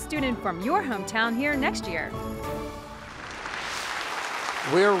see a student from your hometown here next year.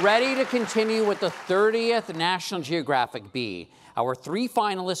 We're ready to continue with the 30th National Geographic Bee. Our three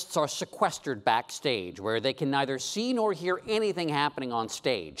finalists are sequestered backstage, where they can neither see nor hear anything happening on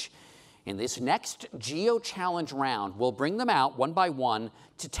stage. In this next Geo Challenge round, we'll bring them out one by one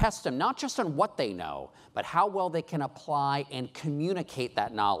to test them not just on what they know, but how well they can apply and communicate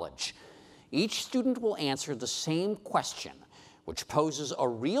that knowledge. Each student will answer the same question, which poses a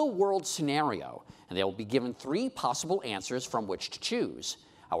real-world scenario, and they will be given three possible answers from which to choose.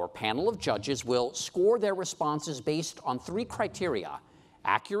 Our panel of judges will score their responses based on three criteria: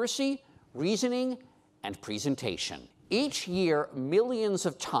 accuracy, reasoning, and presentation. Each year, millions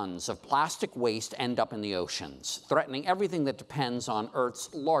of tons of plastic waste end up in the oceans, threatening everything that depends on Earth's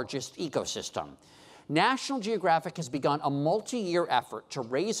largest ecosystem. National Geographic has begun a multi-year effort to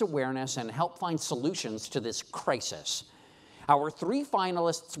raise awareness and help find solutions to this crisis. Our three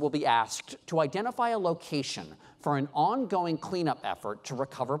finalists will be asked to identify a location for an ongoing cleanup effort to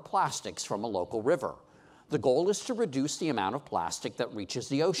recover plastics from a local river. The goal is to reduce the amount of plastic that reaches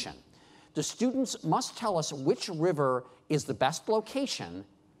the ocean. The students must tell us which river is the best location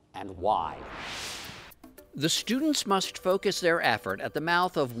and why. The students must focus their effort at the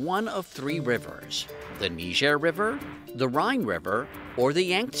mouth of one of three rivers: the Niger River, the Rhine River, or the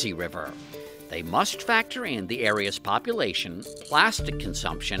Yangtze River. They must factor in the area's population, plastic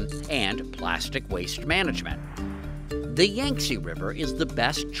consumption, and plastic waste management. The Yangtze River is the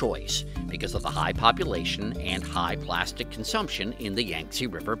best choice because of the high population and high plastic consumption in the Yangtze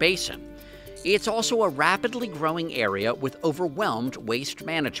River basin. It's also a rapidly growing area with overwhelmed waste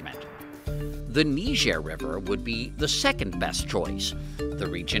management. The Niger River would be the second best choice. The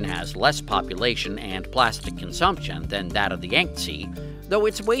region has less population and plastic consumption than that of the Yangtze, though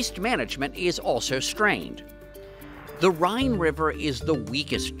its waste management is also strained. The Rhine River is the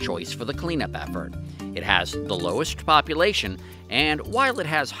weakest choice for the cleanup effort. It has the lowest population, and while it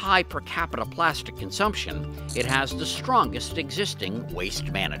has high per capita plastic consumption, it has the strongest existing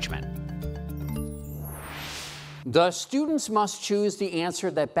waste management. The students must choose the answer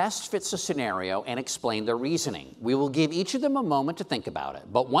that best fits the scenario and explain their reasoning. We will give each of them a moment to think about it,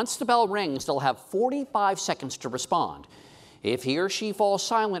 but once the bell rings, they'll have 45 seconds to respond. If he or she falls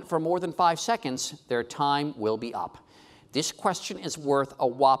silent for more than 5 seconds, their time will be up. This question is worth a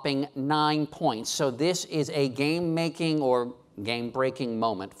whopping 9 points, so this is a game-making or game-breaking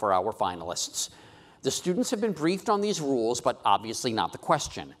moment for our finalists. The students have been briefed on these rules, but obviously not the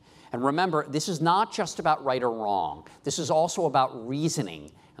question. And remember, this is not just about right or wrong. This is also about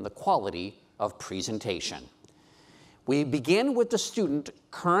reasoning and the quality of presentation. We begin with the student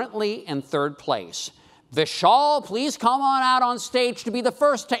currently in third place. Vishal, please come on out on stage to be the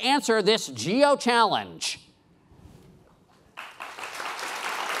first to answer this Geo challenge.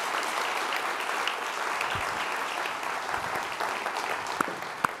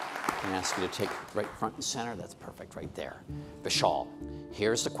 I'm going to ask you to take right front and center. That's perfect right there. Vishal,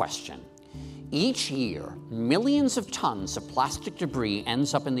 here's the question. Each year, millions of tons of plastic debris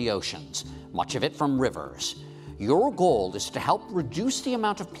ends up in the oceans, much of it from rivers. Your goal is to help reduce the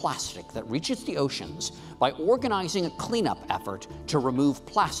amount of plastic that reaches the oceans by organizing a cleanup effort to remove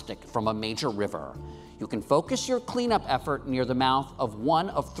plastic from a major river. You can focus your cleanup effort near the mouth of one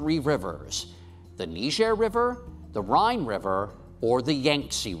of 3 rivers: the Niger River, the Rhine River, or the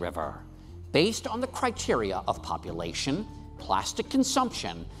Yangtze River. Based on the criteria of population, plastic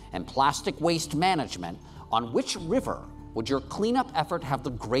consumption, and plastic waste management, on which river would your cleanup effort have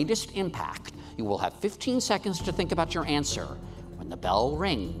the greatest impact? You will have 15 seconds to think about your answer. When the bell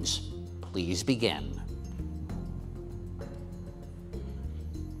rings, please begin.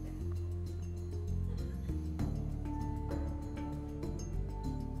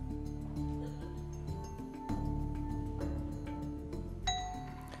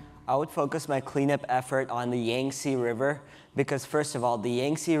 I would focus my cleanup effort on the Yangtze River because, first of all, the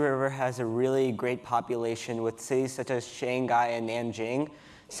Yangtze River has a really great population with cities such as Shanghai and Nanjing.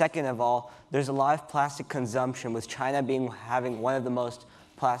 Second of all, there's a lot of plastic consumption, with China having one of the most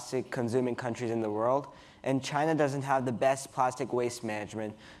plastic-consuming countries in the world. And China doesn't have the best plastic waste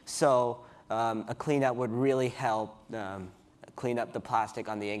management, so a cleanup would really help clean up the plastic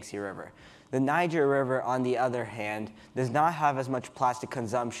on the Yangtze River. The Niger River, on the other hand, does not have as much plastic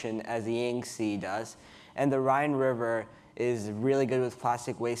consumption as the Yangtze does, and the Rhine River is really good with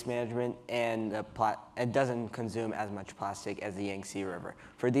plastic waste management, and it doesn't consume as much plastic as the Yangtze River.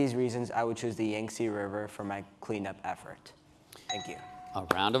 For these reasons, I would choose the Yangtze River for my cleanup effort. Thank you. A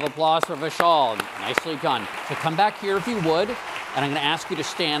round of applause for Vishal. Nicely done. So come back here if you would, and I'm going to ask you to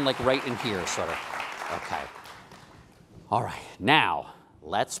stand like right in here, sort of. Okay. All right. Now,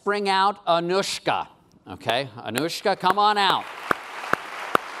 let's bring out Anushka. Okay, Anushka, come on out.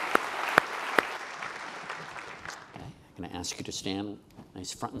 Okay, I'm going to ask you to stand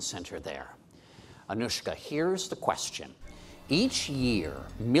nice front and center there. Anushka, here's the question. Each year,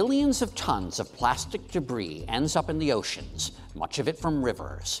 millions of tons of plastic debris ends up in the oceans, much of it from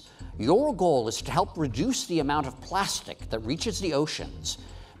rivers. Your goal is to help reduce the amount of plastic that reaches the oceans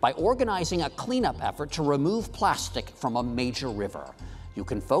by organizing a cleanup effort to remove plastic from a major river. You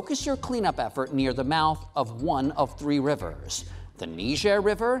can focus your cleanup effort near the mouth of one of 3 rivers: the Niger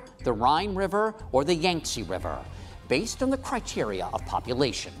River, the Rhine River, or the Yangtze River. Based on the criteria of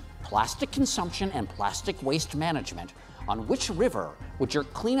population, plastic consumption, and plastic waste management, on which river would your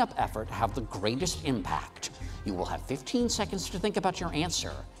cleanup effort have the greatest impact? You will have 15 seconds to think about your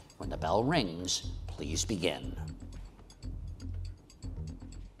answer. When the bell rings, please begin.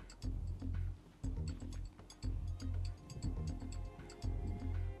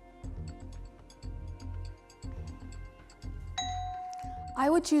 I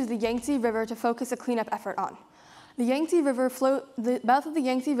would choose the Yangtze River to focus a cleanup effort on. The Yangtze River the mouth of the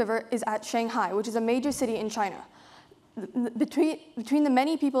Yangtze River is at Shanghai, which is a major city in China. Between the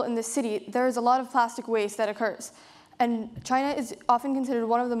many people in this city, there is a lot of plastic waste that occurs. And China is often considered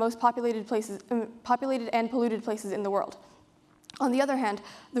one of the most populated and polluted places in the world. On the other hand,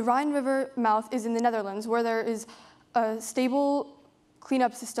 the Rhine River mouth is in the Netherlands, where there is a stable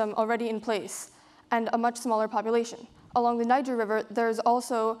cleanup system already in place and a much smaller population. Along the Niger River, there's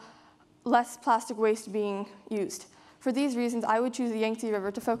also less plastic waste being used. For these reasons, I would choose the Yangtze River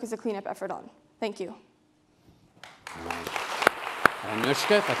to focus a cleanup effort on. Thank you.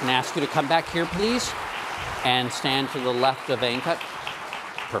 Anushka, if I can ask you to come back here, please, and stand to the left of Venkat.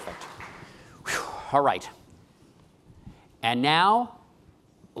 Perfect. Whew. All right. And now,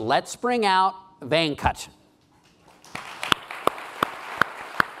 let's bring out Venkat.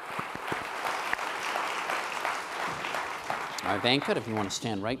 All right, Venkat, if you want to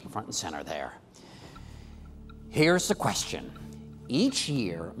stand right in front and center there. Here's the question. Each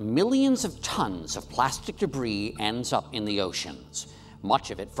year, millions of tons of plastic debris ends up in the oceans,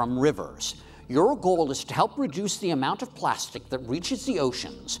 much of it from rivers. Your goal is to help reduce the amount of plastic that reaches the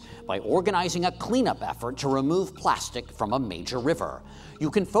oceans by organizing a cleanup effort to remove plastic from a major river. You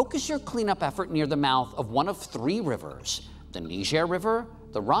can focus your cleanup effort near the mouth of one of 3 rivers: the Niger River,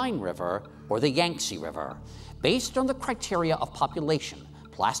 the Rhine River, or the Yangtze River. Based on the criteria of population,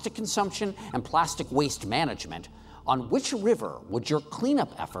 plastic consumption, and plastic waste management, on which river would your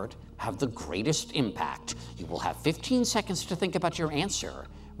cleanup effort have the greatest impact? You will have 15 seconds to think about your answer.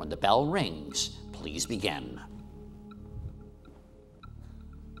 When the bell rings, please begin.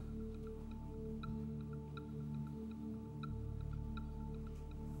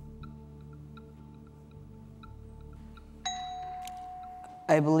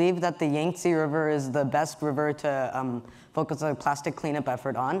 I believe that the Yangtze River is the best river to focus a plastic cleanup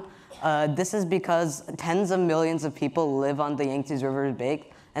effort on. This is because tens of millions of people live on the Yangtze River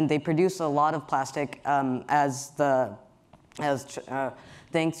bank, and they produce a lot of plastic as the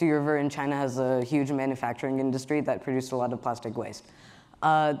Yangtze River in China has a huge manufacturing industry that produces a lot of plastic waste.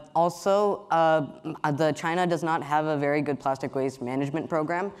 China does not have a very good plastic waste management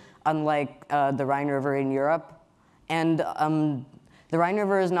program, unlike the Rhine River in Europe. And the Rhine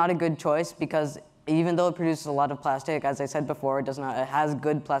River is not a good choice because even though it produces a lot of plastic, as I said before, it has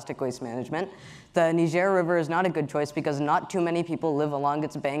good plastic waste management. The Niger River is not a good choice because not too many people live along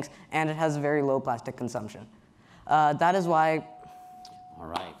its banks, and it has very low plastic consumption. That is why. All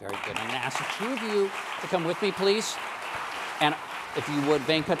right, very good. I'm going to ask the 2 of you to come with me, please. And if you would,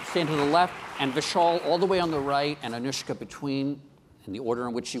 Venkat, stand to the left, and Vishal all the way on the right, and Anushka between, in the order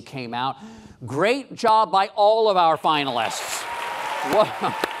in which you came out. Great job by all of our finalists. Whoa.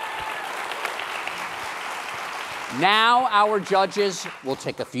 Now our judges will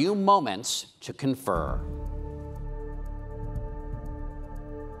take a few moments to confer.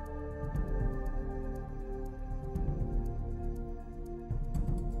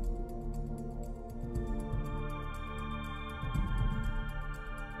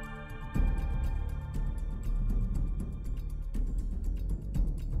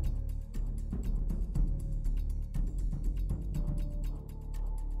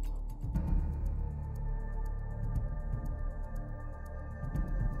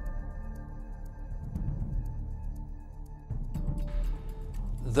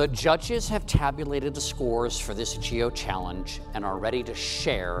 The judges have tabulated the scores for this Geo Challenge and are ready to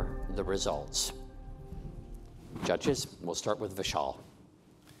share the results. Judges, we'll start with Vishal.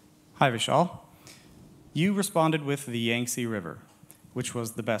 Hi, Vishal. You responded with the Yangtze River, which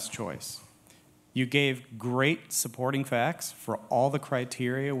was the best choice. You gave great supporting facts for all the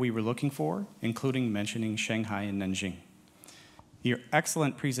criteria we were looking for, including mentioning Shanghai and Nanjing. Your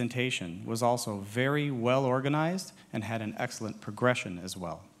excellent presentation was also very well organized and had an excellent progression as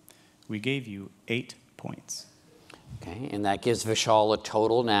well. We gave you 8 points. Okay, and that gives Vishal a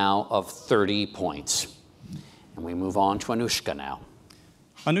total now of 30 points. And we move on to Anushka now.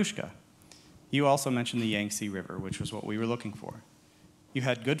 Anushka, you also mentioned the Yangtze River, which was what we were looking for. You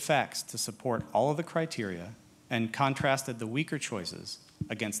had good facts to support all of the criteria and contrasted the weaker choices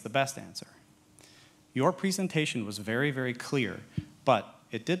against the best answer. Your presentation was very, very clear, but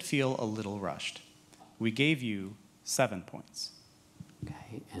it did feel a little rushed. We gave you 7 points.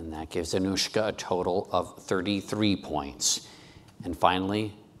 Okay, and that gives Anushka a total of 33 points. And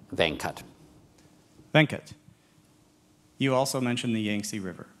finally, Venkat. Venkat, you also mentioned the Yangtze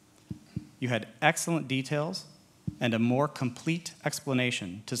River. You had excellent details and a more complete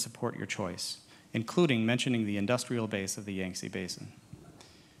explanation to support your choice, including mentioning the industrial base of the Yangtze Basin.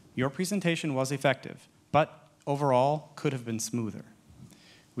 Your presentation was effective, but overall could have been smoother.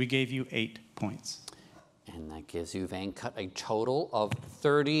 We gave you 8 points. And that gives you, Venkat, a total of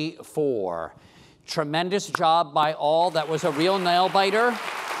 34. Tremendous job by all. That was a real nail-biter.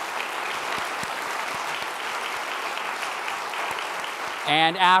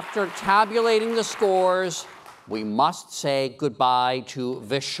 And after tabulating the scores, we must say goodbye to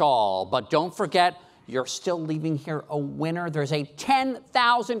Vishal. But don't forget, you're still leaving here a winner. There's a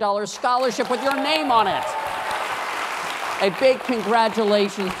 $10,000 scholarship with your name on it. A big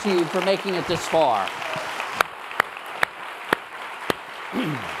congratulations to you for making it this far.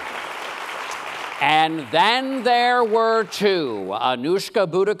 And then there were 2, Anushka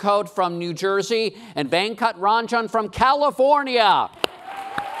Budakot from New Jersey and Venkat Ranjan from California.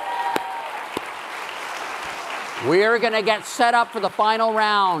 We're going to get set up for the final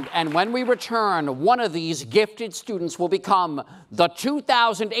round, and when we return, one of these gifted students will become the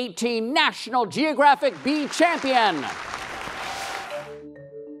 2018 National Geographic Bee champion.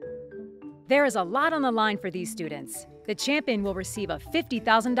 There is a lot on the line for these students. The champion will receive a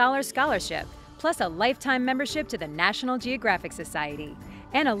 $50,000 scholarship, plus a lifetime membership to the National Geographic Society.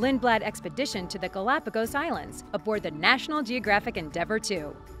 and a Lindblad expedition to the Galapagos Islands aboard the National Geographic Endeavour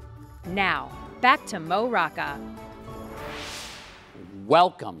 2. Now, back to Mo Rocca.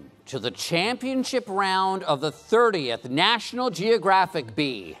 Welcome to the championship round of the 30th National Geographic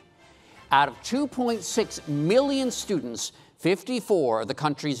Bee. Out of 2.6 million students, 54 of the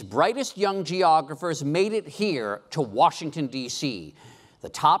country's brightest young geographers made it here to Washington, D.C. The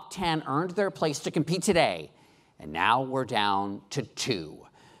top 10 earned their place to compete today, and now we're down to 2.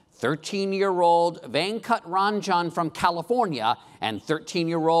 13-year-old Venkat Ranjan from California and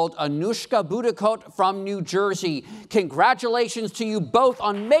 13-year-old Anushka Budikot from New Jersey. Congratulations to you both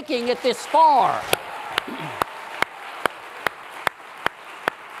on making it this far.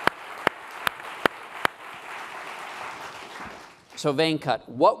 So Venkat,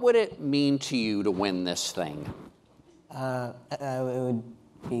 what would it mean to you to win this thing? It would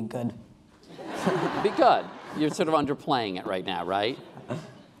be good. Be good. You're sort of underplaying it right now, right?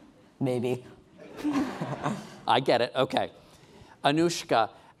 Maybe. I get it. Okay. Anushka,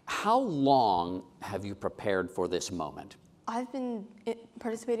 how long have you prepared for this moment? I've been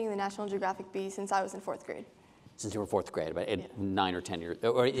participating in the National Geographic Bee since I was in 4th grade. Since you were 4th grade, about 9 or 10 years,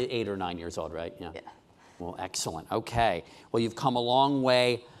 or 8 or 9 years old, right? Yeah. Well, excellent. Okay. Well, you've come a long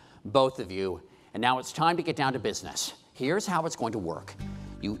way, both of you, and now it's time to get down to business. Here's how it's going to work.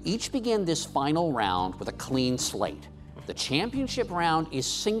 You each begin this final round with a clean slate. The championship round is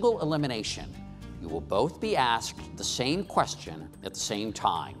single elimination. You will both be asked the same question at the same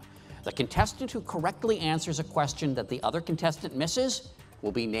time. The contestant who correctly answers a question that the other contestant misses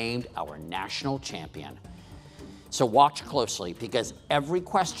will be named our national champion. So watch closely, because every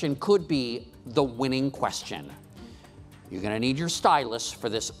question could be the winning question. You're going to need your stylus for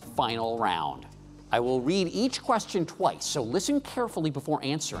this final round. I will read each question twice, so listen carefully before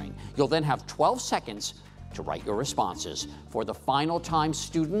answering. You'll then have 12 seconds to write your responses. For the final time,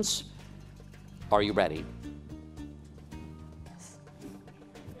 students, are you ready? Yes.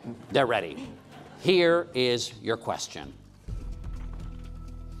 They're ready. Here is your question.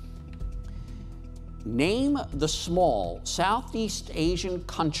 Name the small Southeast Asian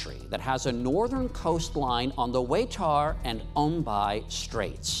country that has a northern coastline on the Wetar and Ombai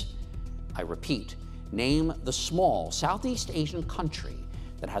Straits. I repeat, name the small Southeast Asian country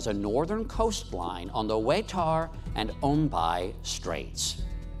that has a northern coastline on the Wetar and Ombai Straits.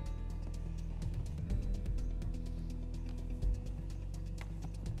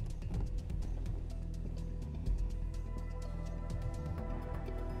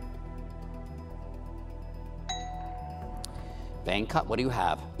 Venkat, what do you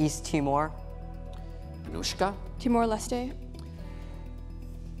have? East Timor. Anushka? Timor-Leste.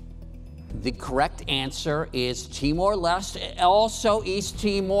 The correct answer is Timor-Leste, also East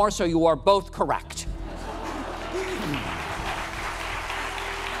Timor, so you are both correct.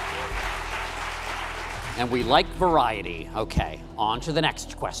 And we like variety. Okay, on to the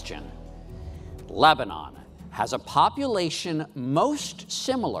next question. Lebanon has a population most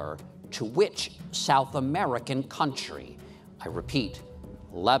similar to which South American country? I repeat,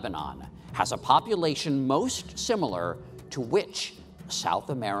 Lebanon has a population most similar to which South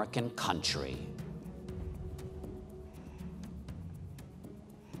American country?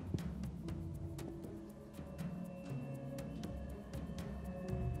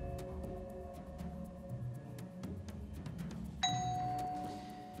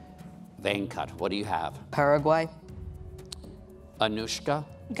 Venkat, what do you have? Paraguay. Anushka?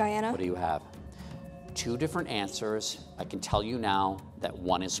 Guyana. What do you have? Two different answers. I can tell you now that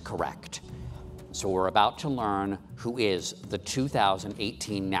one is correct. So we're about to learn who is the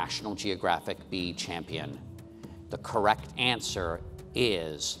 2018 National Geographic Bee champion. The correct answer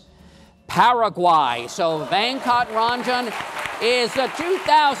is Paraguay. So Venkat Ranjan is the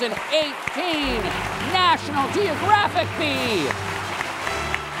 2018 National Geographic Bee.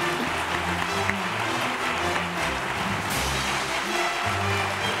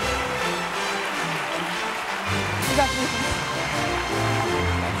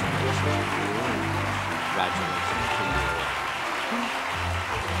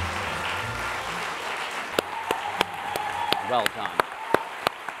 Well done.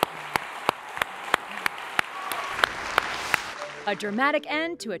 A dramatic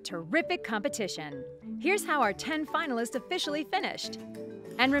end to a terrific competition. Here's how our 10 finalists officially finished.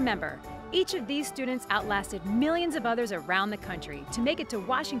 And remember, each of these students outlasted millions of others around the country to make it to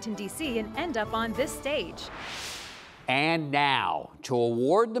Washington, D.C. and end up on this stage. And now, to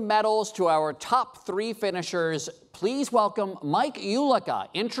award the medals to our top 3 finishers, please welcome Mike Ulica,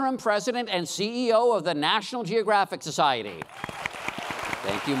 Interim President and CEO of the National Geographic Society.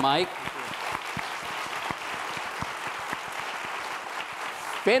 Thank you, Mike.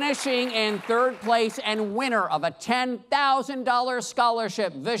 Finishing in third place and winner of a $10,000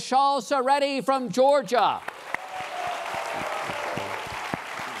 scholarship, Vishal Sareddy from Georgia.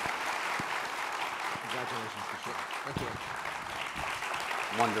 Congratulations, Vishal. Thank you.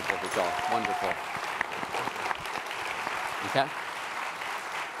 Wonderful, Vishal. Wonderful. Okay.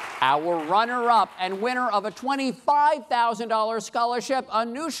 Our runner-up and winner of a $25,000 scholarship,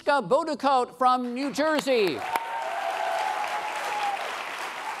 Anushka Boducote from New Jersey.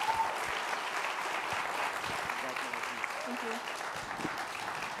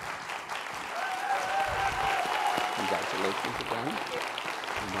 Congratulations again.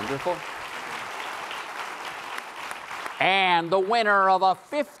 Wonderful. And the winner of a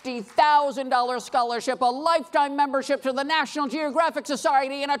 $50,000 scholarship, a lifetime membership to the National Geographic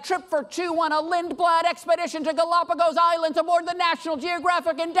Society, and a trip for two on a Lindblad expedition to Galapagos Islands aboard the National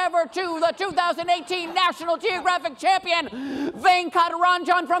Geographic Endeavour to the 2018 National Geographic champion, Venkat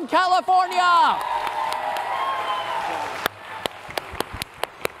Ranjan from California.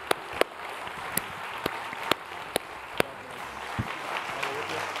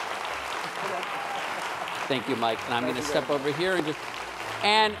 Thank you, Mike. And I'm going to step over here and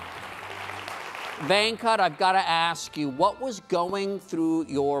And Venkat, I've got to ask you, what was going through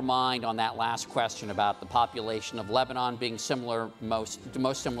your mind on that last question about the population of Lebanon being similar, most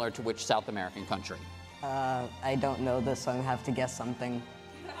similar to which South American country? I don't know this, so I'm going to have to guess something.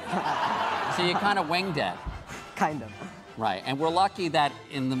 So you kind of winged it. Kind of. Right, and we're lucky that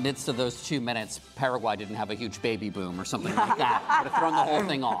in the midst of those 2 minutes, Paraguay didn't have a huge baby boom or something like that. Would have thrown the whole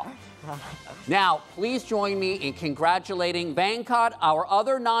thing off. Now, please join me in congratulating Venkat, our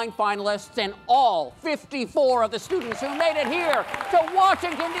other 9 finalists, and all 54 of the students who made it here to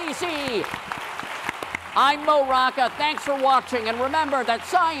Washington, D.C. I'm Mo Rocca. Thanks for watching, and remember that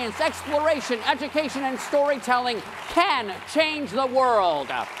science, exploration, education, and storytelling can change the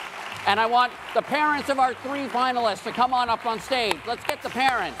world. And I want the parents of our 3 finalists to come on up on stage. Let's get the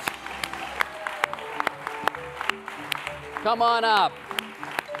parents. Come on up.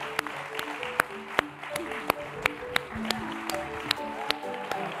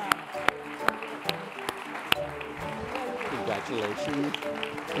 Congratulations.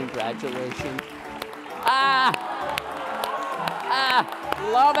 Congratulations.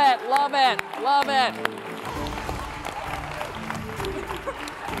 Love it, love it, love it.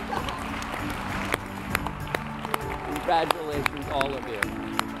 Congratulations, all of you.